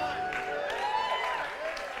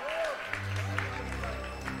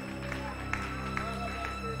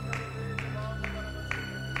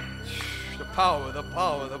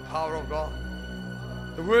 The power of God.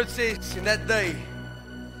 The word says in that day,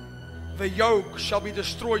 the yoke shall be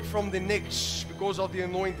destroyed from the necks because of the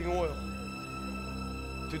anointing oil.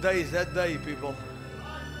 Today is that day, people.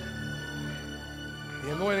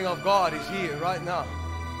 The anointing of God is here right now.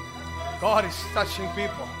 God is touching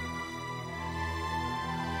people.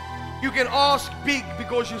 You can ask big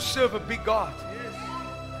because you serve a big God.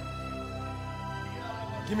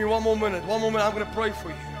 Give me one more minute. One moment, I'm going to pray for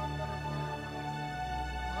you.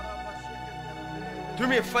 Do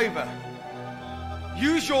me a favor.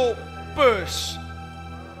 Use your purse,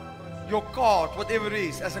 your card, whatever it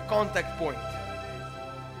is, as a contact point.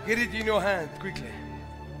 Get it in your hand quickly.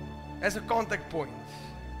 As a contact point.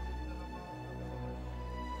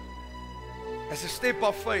 As a step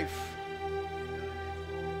of faith.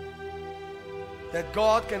 That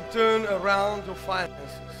God can turn around your finances.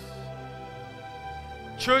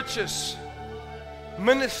 Churches,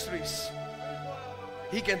 ministries,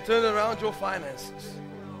 He can turn around your finances.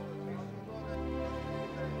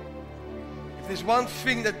 If there's one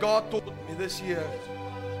thing that God taught me this year,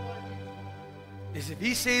 is if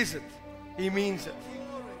He says it, He means it.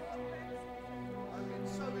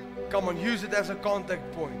 Come on, use it as a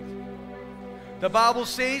contact point. The Bible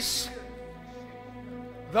says,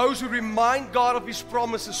 those who remind God of His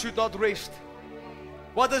promises should not rest.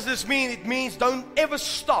 What does this mean? It means don't ever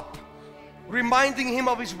stop reminding Him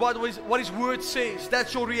of what His word says.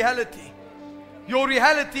 That's your reality. Your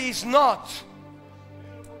reality is not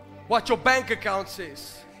what your bank account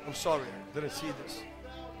says. I'm sorry, I didn't see this.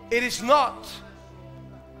 It is not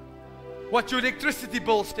what your electricity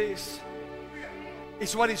bill says.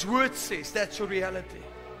 It's what His word says. That's your reality.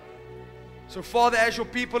 So Father, as your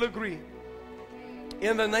people agree,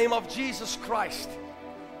 in the name of Jesus Christ,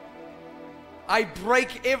 I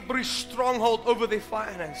break every stronghold over their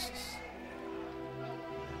finances.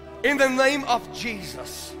 In the name of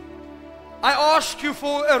Jesus, I ask you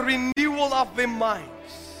for a renewal of their minds.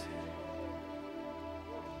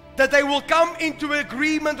 That they will come into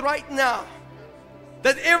agreement right now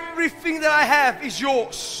that everything that I have is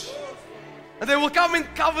yours. And they will come in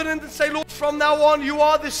covenant and say, Lord, from now on, you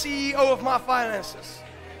are the CEO of my finances.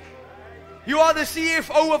 You are the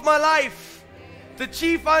CFO of my life. The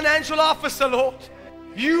Chief Financial Officer, Lord.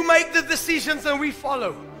 You make the decisions and we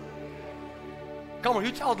follow. Come on,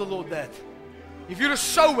 you tell the Lord that. If you're a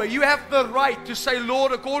sower, you have the right to say,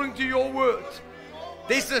 Lord, according to your word,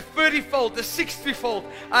 there's a 30-fold, a 60-fold,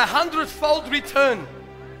 a 100-fold return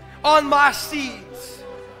on my seeds.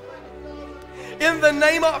 In the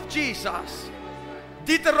name of Jesus.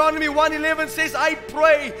 Deuteronomy 1:11 says, I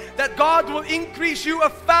pray that God will increase you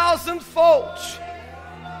 1,000-fold.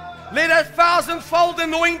 Let that 1,000-fold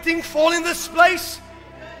anointing fall in this place.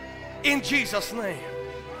 In Jesus' name.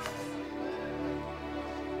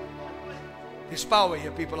 There's power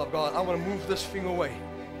here, people of God. I want to move this thing away.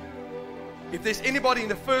 If there's anybody in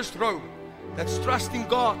the first row that's trusting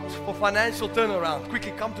God for financial turnaround,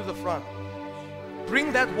 quickly come to the front.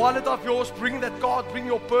 Bring that wallet of yours, bring that card, bring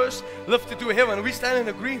your purse, lift it to heaven. We stand in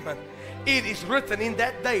agreement. It is written in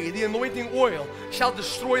that day, the anointing oil shall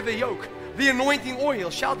destroy the yoke. The anointing oil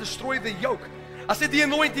shall destroy the yoke. I said the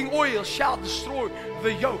anointing oil shall destroy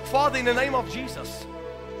the yoke. Father, in the name of Jesus,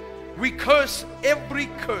 We curse every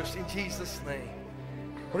curse in Jesus' name.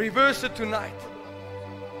 Reverse it tonight.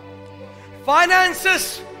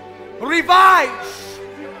 Finances, revive.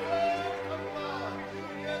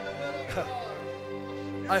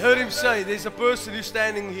 I heard him say, there's a person who's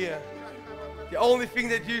standing here. The only thing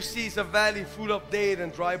that you see is a valley full of dead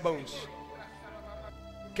and dry bones.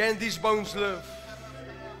 Can these bones live?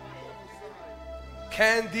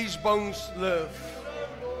 Can these bones live?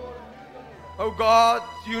 Oh God,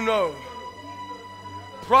 you know.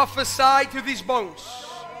 Prophesy to these bones.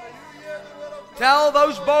 Tell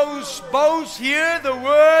those bones, hear the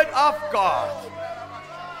word of God.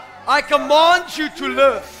 I command you to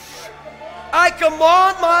live. I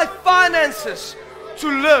command my finances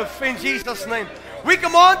to live in Jesus' name. We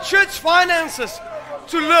command church finances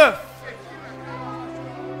to live.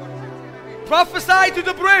 Prophesy to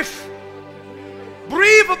the breath.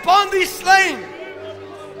 Breathe upon these slain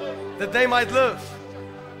that they might live.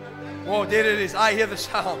 Oh, there it is. I hear the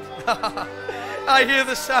sound. I hear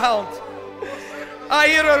the sound. I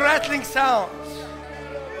hear a rattling sound.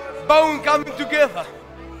 Bone coming together.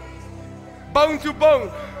 Bone to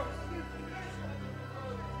bone.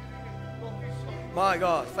 My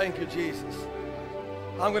God, thank you, Jesus.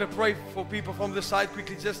 I'm going to pray for people from this side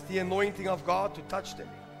quickly, just the anointing of God to touch them.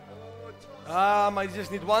 I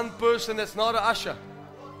just need one person that's not an usher.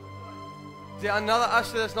 Is there another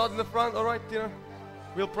usher that's not in the front? All right,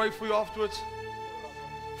 we'll pray for you afterwards.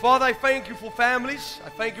 Father, I thank you for families. I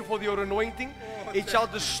thank you for your anointing. It shall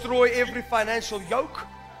destroy every financial yoke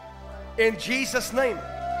in Jesus' name.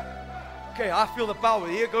 Okay, I feel the power.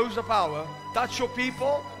 Here goes the power. Touch your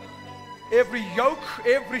people. Every yoke,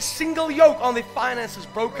 every single yoke on the finances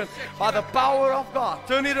broken by the power of God.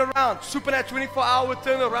 Turn it around. Supernatural 24-hour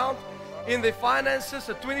turnaround in the finances.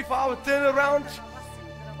 A 24-hour turnaround.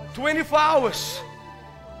 24 hours.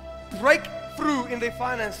 Breakthrough in the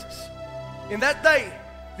finances. In that day,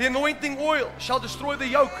 the anointing oil shall destroy the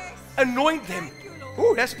yoke. Anoint them.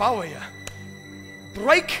 Ooh, that's power here.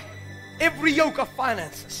 Break every yoke of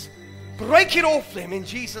finances. Break it off them in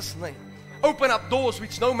Jesus' name. Open up doors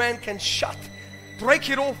which no man can shut. Break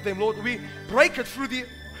it off them, Lord. We break it through the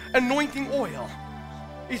anointing oil.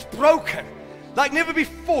 It's broken like never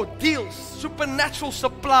before. Deals, supernatural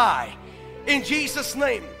supply in Jesus'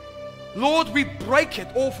 name. Lord, we break it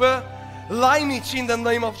over lineage in the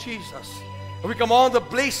name of Jesus. And we command the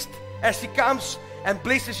blessed as he comes and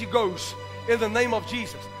blessed as he goes in the name of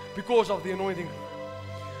Jesus because of the anointing.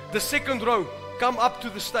 The second row, come up to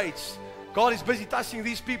the stage. God is busy touching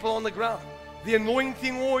these people on the ground. The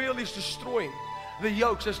anointing oil is destroying the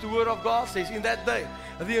yokes, as the word of God says. In that day,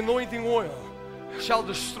 the anointing oil shall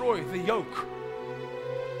destroy the yoke.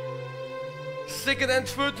 Second and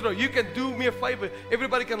third row, you can do me a favor.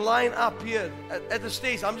 Everybody can line up here at the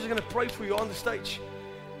stage. I'm just going to pray for you on the stage.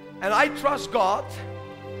 And I trust God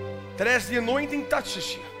that as the anointing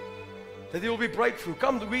touches you, that there will be breakthrough.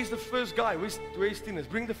 Come, where's the first guy? Where's Tinas?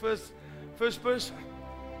 Bring the first person.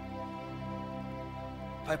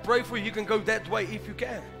 If I pray for you, you can go that way if you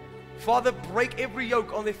can. Father, break every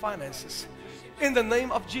yoke on their finances. In the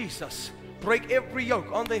name of Jesus, break every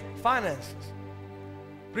yoke on their finances.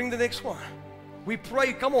 Bring the next one. We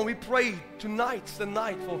pray, come on, we pray tonight's the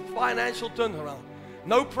night for financial turnaround.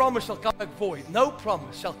 No promise shall come back void. No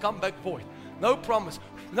promise shall come back void. No promise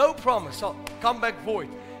shall come back void.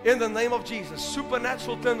 In the name of Jesus,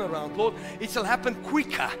 supernatural turnaround, Lord. It shall happen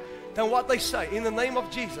quicker than what they say. In the name of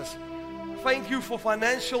Jesus. Thank you for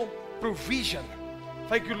financial provision.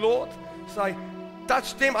 Thank you, Lord. As I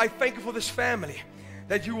touch them, I thank you for this family,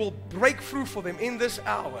 that you will break through for them in this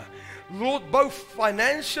hour. Lord, both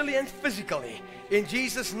financially and physically. In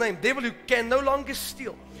Jesus' name. Devil, you can no longer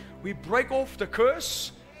steal. We break off the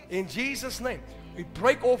curse in Jesus' name. We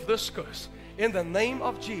break off this curse in the name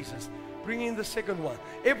of Jesus. Bring in the second one.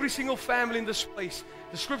 Every single family in this place.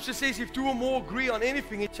 The scripture says if two or more agree on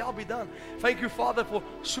anything, it shall be done. Thank you, Father, for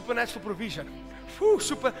supernatural provision.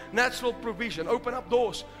 Supernatural provision. Open up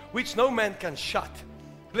doors which no man can shut.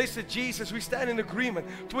 Blessed Jesus, we stand in agreement.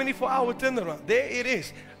 24-hour turnaround. There it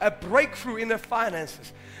is. A breakthrough in the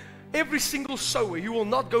finances. Every single sower, you will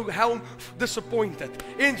not go home disappointed.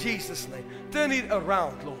 In Jesus' name. Turn it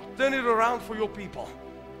around, Lord. Turn it around for your people.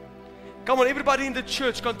 Come on, everybody in the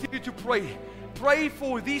church, continue to pray. Pray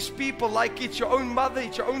for these people like it's your own mother,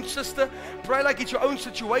 it's your own sister. Pray like it's your own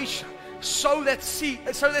situation. Sow that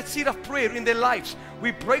seed of prayer in their lives.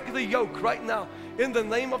 We break the yoke right now in the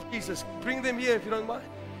name of Jesus. Bring them here if you don't mind.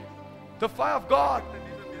 The fire of God.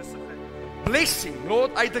 Blessing,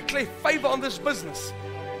 Lord, I declare favor on this business.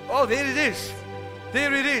 Oh, there it is.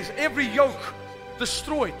 There it is. Every yoke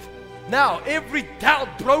destroyed. Now, every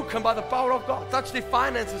doubt broken by the power of God. Touch their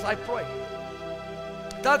finances, I pray.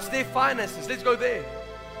 Touch their finances. Let's go there.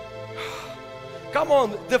 Come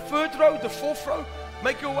on, the third row, the fourth row.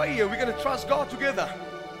 Make your way here. We're going to trust God together.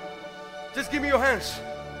 Just give me your hands.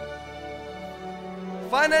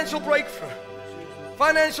 Financial breakthrough.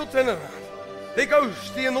 Financial turnaround. There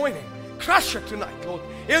goes the anointing. Crush it tonight, Lord.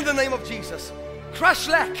 In the name of Jesus. Crush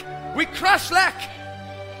lack. We crush lack.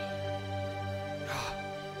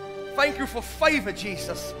 Thank you for favor,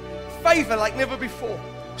 Jesus. Favor like never before.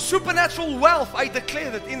 Supernatural wealth, I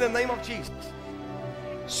declare it in the name of Jesus.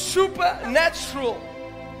 Supernatural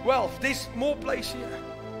wealth. There's more place here.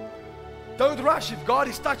 Don't rush. If God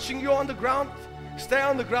is touching you on the ground, stay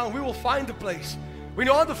on the ground. We will find a place. When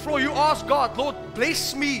you're on the floor, you ask God, Lord,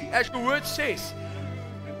 bless me, as your word says.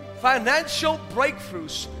 Financial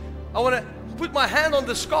breakthroughs. I want to put my hand on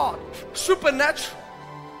the scar. Supernatural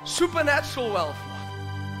wealth.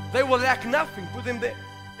 They will lack nothing. Put them there.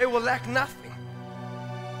 They will lack nothing.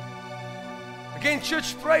 Again,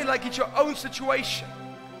 church, pray like it's your own situation.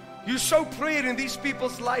 You sow prayer in these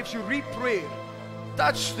people's lives. You reap prayer.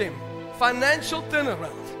 Touch them. Financial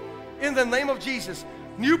turnaround. In the name of Jesus.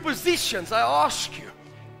 New positions, I ask you.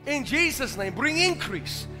 In Jesus' name, bring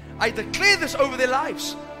increase. I declare this over their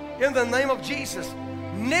lives. In the name of Jesus.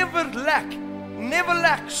 Never lack. Never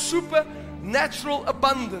lack supernatural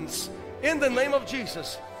abundance. In the name of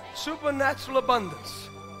Jesus. Supernatural abundance.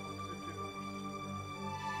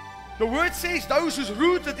 The word says, those who's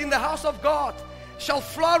rooted in the house of God shall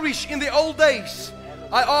flourish in the old days.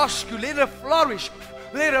 I ask you, let her flourish.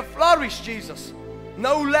 Let her flourish, Jesus.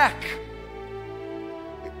 No lack.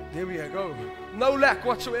 There we go. No lack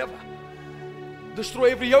whatsoever.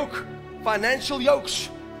 Destroy every yoke. Financial yokes.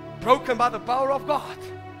 Broken by the power of God.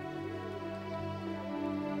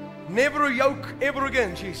 Never a yoke ever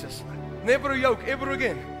again, Jesus. Never a yoke ever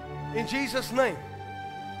again. In Jesus' name.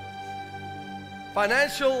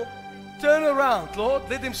 Financial turnaround, Lord.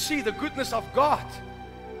 Let them see the goodness of God.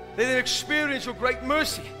 Let them experience your great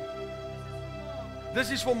mercy.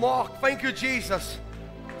 This is for Mark. Thank you, Jesus.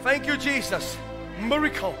 Thank you, Jesus.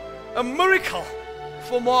 Miracle. A miracle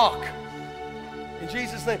for Mark. In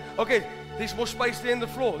Jesus' name. Okay, there's more space there in the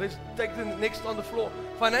floor. Let's take the next on the floor.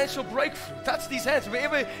 Financial breakthrough. Touch these hands.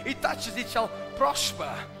 Wherever it touches, it shall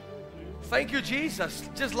prosper. Thank you, Jesus.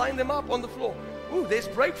 Just line them up on the floor. Ooh, there's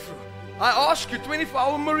breakthrough. I ask you,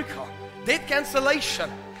 24-hour miracle. Debt cancellation.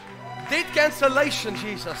 Debt cancellation,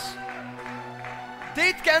 Jesus.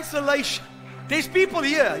 Debt cancellation. There's people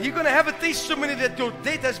here. You're going to have a testimony that your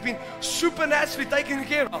debt has been supernaturally taken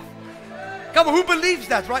care of. Come on, who believes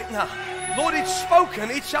that right now? Lord, it's spoken.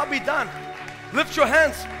 It shall be done. Lift your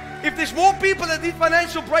hands. If there's more people that need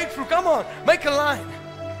financial breakthrough, come on, make a line.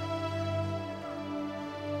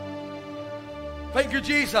 Thank you,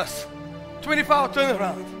 Jesus. 24-hour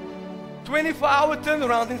turnaround. 24-hour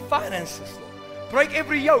turnaround in finances. Break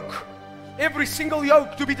every yoke. Every single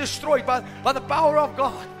yoke to be destroyed by the power of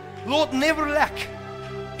God. Lord, never lack.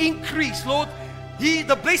 Increase, Lord.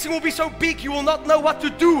 The blessing will be so big you will not know what to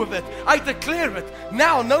do with it. I declare it.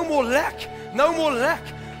 Now, no more lack. No more lack.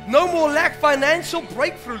 No more lack. Financial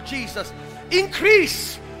breakthrough, Jesus.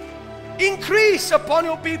 Increase. Increase upon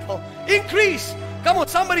your people. Increase. Come on,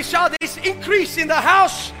 somebody shout, there's increase in the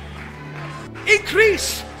house.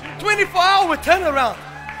 Increase. 24-hour turnaround.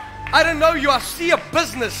 I don't know you. I see a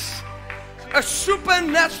business. A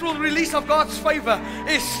supernatural release of God's favor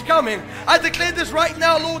is coming. I declare this right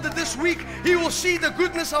now, Lord, that this week He will see the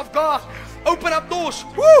goodness of God open up doors,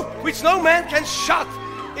 which no man can shut,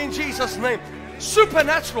 in Jesus' name.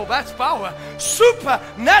 Supernatural, that's power.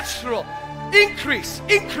 Supernatural. Increase,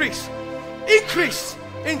 increase, increase,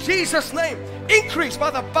 in Jesus' name. Increase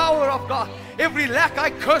by the power of God. Every lack, I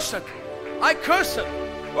curse it. I curse it.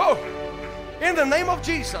 Whoa. In the name of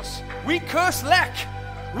Jesus, we curse lack.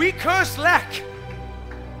 We curse lack.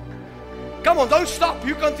 Come on, don't stop.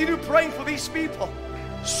 You continue praying for these people.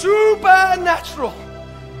 Supernatural.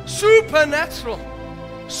 Supernatural.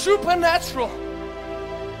 Supernatural.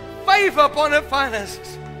 Favor upon their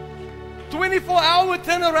finances. 24-hour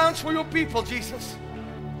turnarounds for your people, Jesus.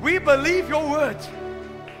 We believe your word.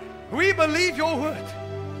 We believe your word.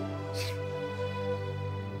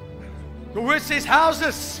 Your word says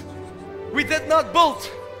houses we did not build.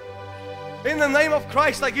 In the name of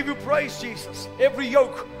Christ, I give you praise, Jesus. Every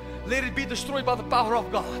yoke, let it be destroyed by the power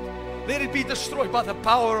of God. Let it be destroyed by the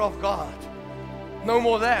power of God. No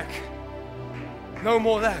more lack. No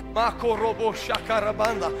more lack. Makorobo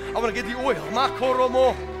shakarabanda. I want to get the oil.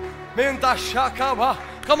 Makoromo menda shakaba.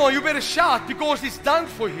 Come on, you better shout because it's done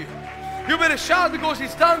for you. You better shout because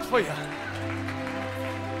it's done for you.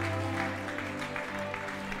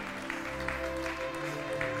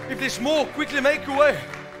 If there's more, quickly make your way.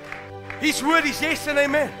 His word is yes and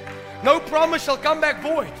amen. No promise shall come back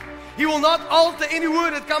void. He will not alter any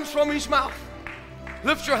word that comes from His mouth.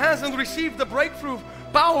 Lift your hands and receive the breakthrough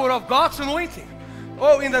power of God's anointing.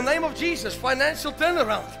 Oh, in the name of Jesus, financial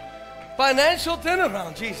turnaround. Financial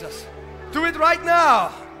turnaround, Jesus. Do it right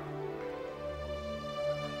now.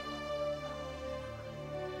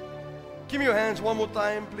 Give me your hands one more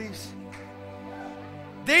time, please.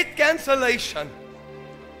 Debt cancellation.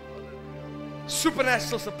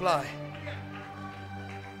 Supernatural supply.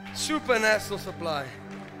 Supernatural supply.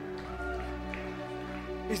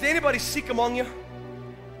 Is there anybody sick among you?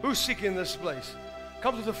 Who's sick in this place?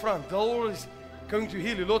 Come to the front. The Lord is going to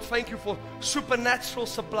heal you. Lord, thank you for supernatural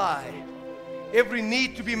supply. Every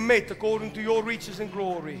need to be met according to your riches and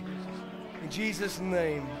glory. In Jesus'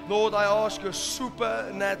 name. Lord, I ask you a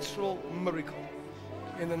supernatural miracle.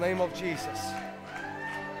 In the name of Jesus.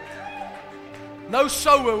 No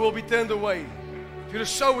sower will be turned away. If you're a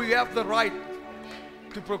sower, you have the right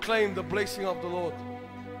to proclaim the blessing of the Lord.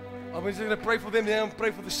 I'm just going to pray for them, then I'm going to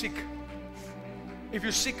pray for the sick. If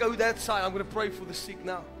you're sick, go that side. I'm going to pray for the sick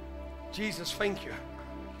now. Jesus, thank you.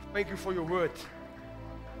 Thank you for your word.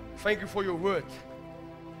 Thank you for your word.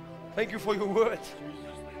 Thank you for your word.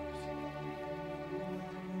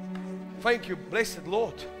 Thank you, blessed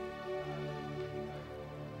Lord.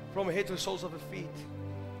 From the head to the soles of the feet.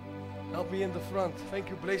 Help me in the front. Thank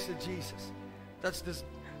you, blessed Jesus. That's this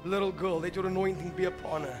little girl. Let your anointing be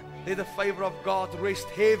upon her. Let the favor of God rest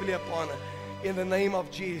heavily upon her. In the name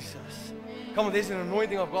of Jesus. Come on, there's an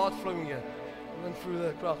anointing of God flowing here. Run through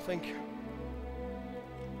the crowd. Thank you.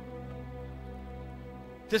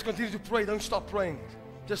 Just continue to pray. Don't stop praying.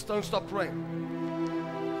 Just don't stop praying.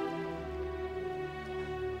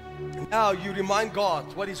 And now you remind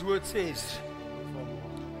God what His word says.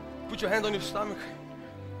 Put your hand on your stomach.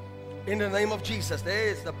 In the name of Jesus. There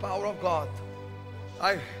is the power of God.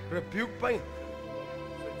 I rebuke pain.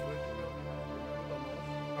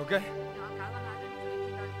 Okay?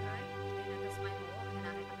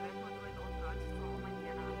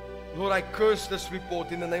 Lord, I curse this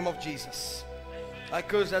report in the name of Jesus. I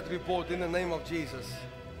curse that report in the name of Jesus.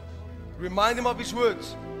 Remind him of His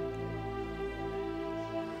words.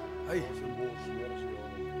 Hey.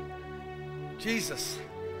 Jesus.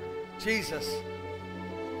 Jesus.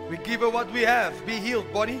 We give her what we have. Be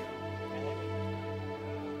healed, body.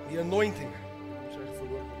 The anointing.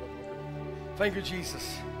 Thank you,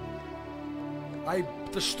 Jesus. I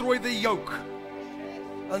destroy the yoke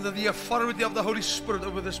under the authority of the Holy Spirit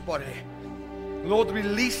over this body. Lord,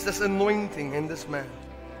 release this anointing in this man.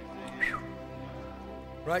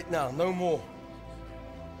 Right now, no more.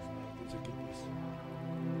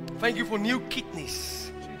 Thank you for new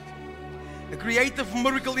kidneys. A creative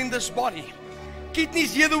miracle in this body.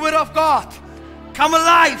 Kidneys, hear the word of God. Come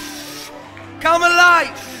alive. Come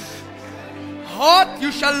alive. Heart,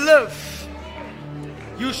 you shall live.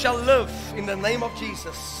 You shall live in the name of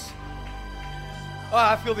Jesus. Oh,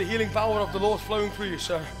 I feel the healing power of the Lord flowing through you,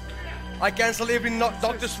 sir. I cancel every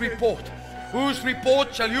doctor's report. Whose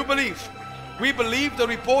report shall you believe? We believe the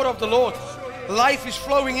report of the Lord. Life is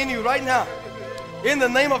flowing in you right now. In the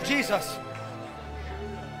name of Jesus.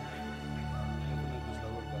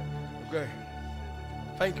 Okay.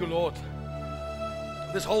 Thank you, Lord.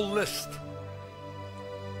 This whole list.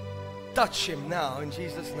 Touch him now in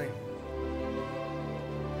Jesus' name.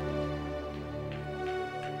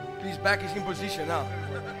 His back is in position now.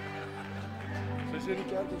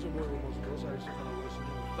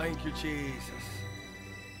 Thank you, Jesus.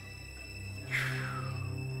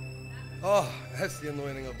 Oh, that's the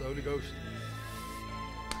anointing of the Holy Ghost.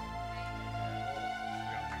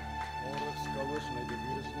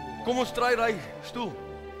 Kom ons draai ry stoel.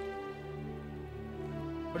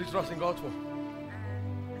 What are you trusting God for?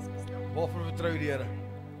 Waarvoor vertrou die Here?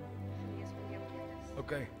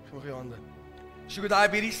 Okay, sommige jou hande. Sugar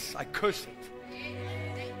diabetes, I curse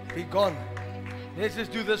it. Be gone. Let's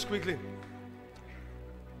just do this quickly.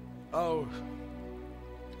 Oh,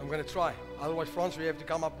 I'm going to try. Otherwise, Frans, we have to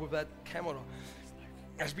come up with that camera.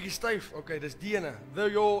 As big as Steve. Okay, there's DNA. Though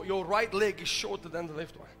your right leg is shorter than the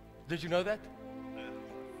left one. Did you know that?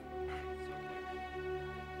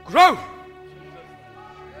 Grow!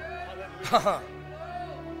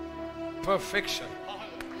 Perfection.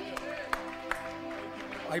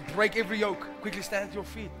 I break every yoke. Quickly stand to your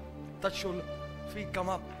feet. Touch your feet. Come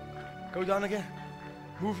up. Go down again.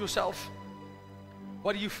 Move yourself.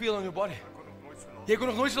 What do you feel on your body? Jy kon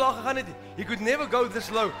nog nooit so laag gegaan het nie. You could never go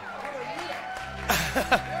this low.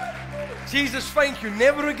 Jesus, thank you.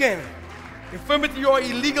 Never again. Infirmity, you are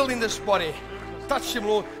illegal in this body. Touch him,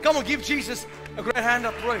 Lord. Come on, give Jesus a great hand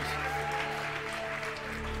of praise.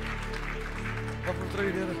 Wat vertrou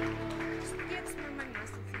jy, Here? Steeds met my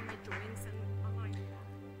muscles en my joints and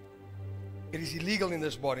It is illegal in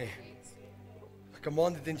this body. I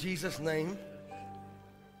command it in Jesus' name.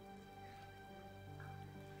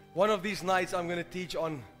 One of these nights I'm going to teach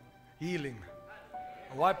on healing.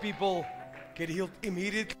 Why people get healed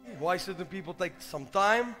immediately, why certain people take some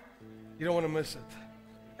time. You don't want to miss it.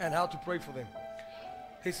 And how to pray for them.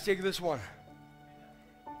 Let's check this one.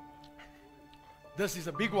 This is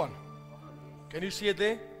a big one. Can you see it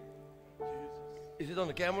there? Is it on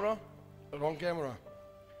the camera? The wrong camera.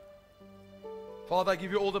 Father, I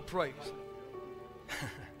give you all the praise.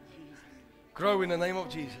 Grow in the name of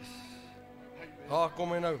Jesus. Ah, kom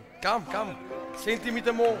hier nou. Come.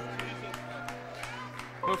 Centimeter more.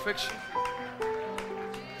 Perfection.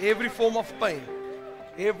 Every form of pain,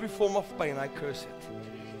 I curse it.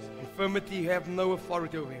 Infirmity, you have no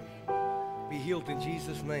authority over him. Be healed in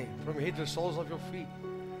Jesus' name. From your head to the soles of your feet.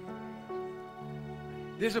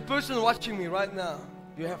 There's a person watching me right now.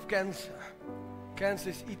 You have cancer. Cancer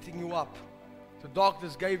is eating you up. The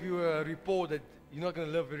doctors gave you a report that you're not going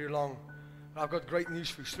to live very long. I've got great news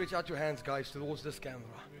for you. Stretch out your hands, guys, towards this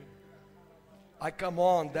camera. I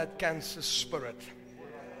command that cancer spirit.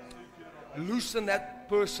 Loosen that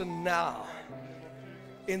person now.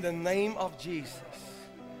 In the name of Jesus.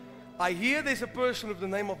 I hear there's a person with the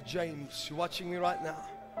name of James. You're watching me right now.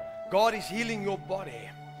 God is healing your body.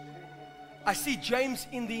 I see James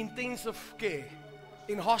in the intensive care.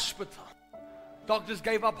 In hospital. Doctors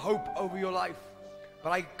gave up hope over your life.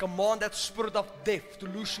 But I command that spirit of death to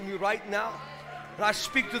loosen you right now. And I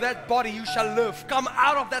speak to that body, you shall live. Come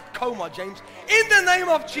out of that coma, James. In the name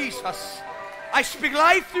of Jesus. I speak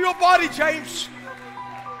life to your body, James.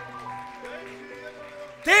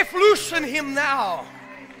 Death, loosen him now.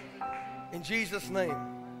 In Jesus' name.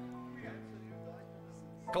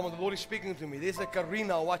 Come on, the Lord is speaking to me. There's a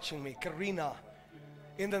Karina watching me. Karina.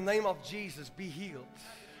 In the name of Jesus, be healed.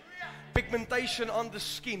 Pigmentation on the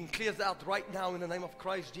skin clears out right now in the name of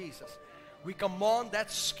Christ Jesus. We command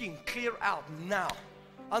that skin clear out now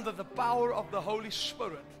under the power of the Holy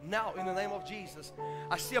Spirit. Now in the name of Jesus.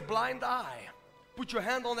 I see a blind eye. Put your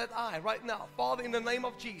hand on that eye right now. Father, in the name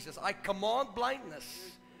of Jesus, I command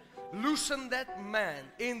blindness. Loosen that man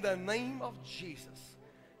in the name of Jesus.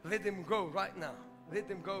 Let him go right now. Let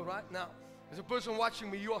him go right now. There's a person watching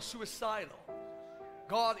me. You are suicidal.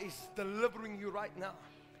 God is delivering you right now.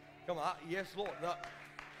 Come on. Yes, Lord. Now,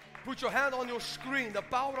 put your hand on your screen. The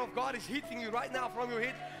power of God is hitting you right now from your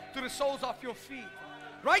head to the soles of your feet.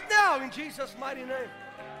 Right now in Jesus' mighty name.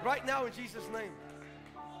 Right now in Jesus' name.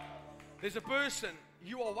 There's a person,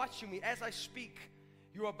 you are watching me as I speak.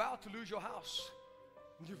 You're about to lose your house.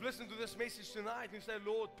 And you've listened to this message tonight and you say,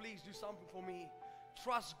 Lord, please do something for me.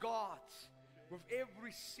 Trust God with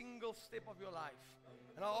every single step of your life.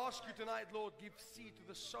 And I ask you tonight, Lord, give seed to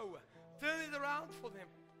the sower. Turn it around for them.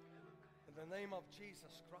 In the name of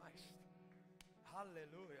Jesus Christ.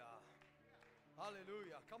 Hallelujah.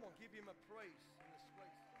 Hallelujah. Come on, give him a praise.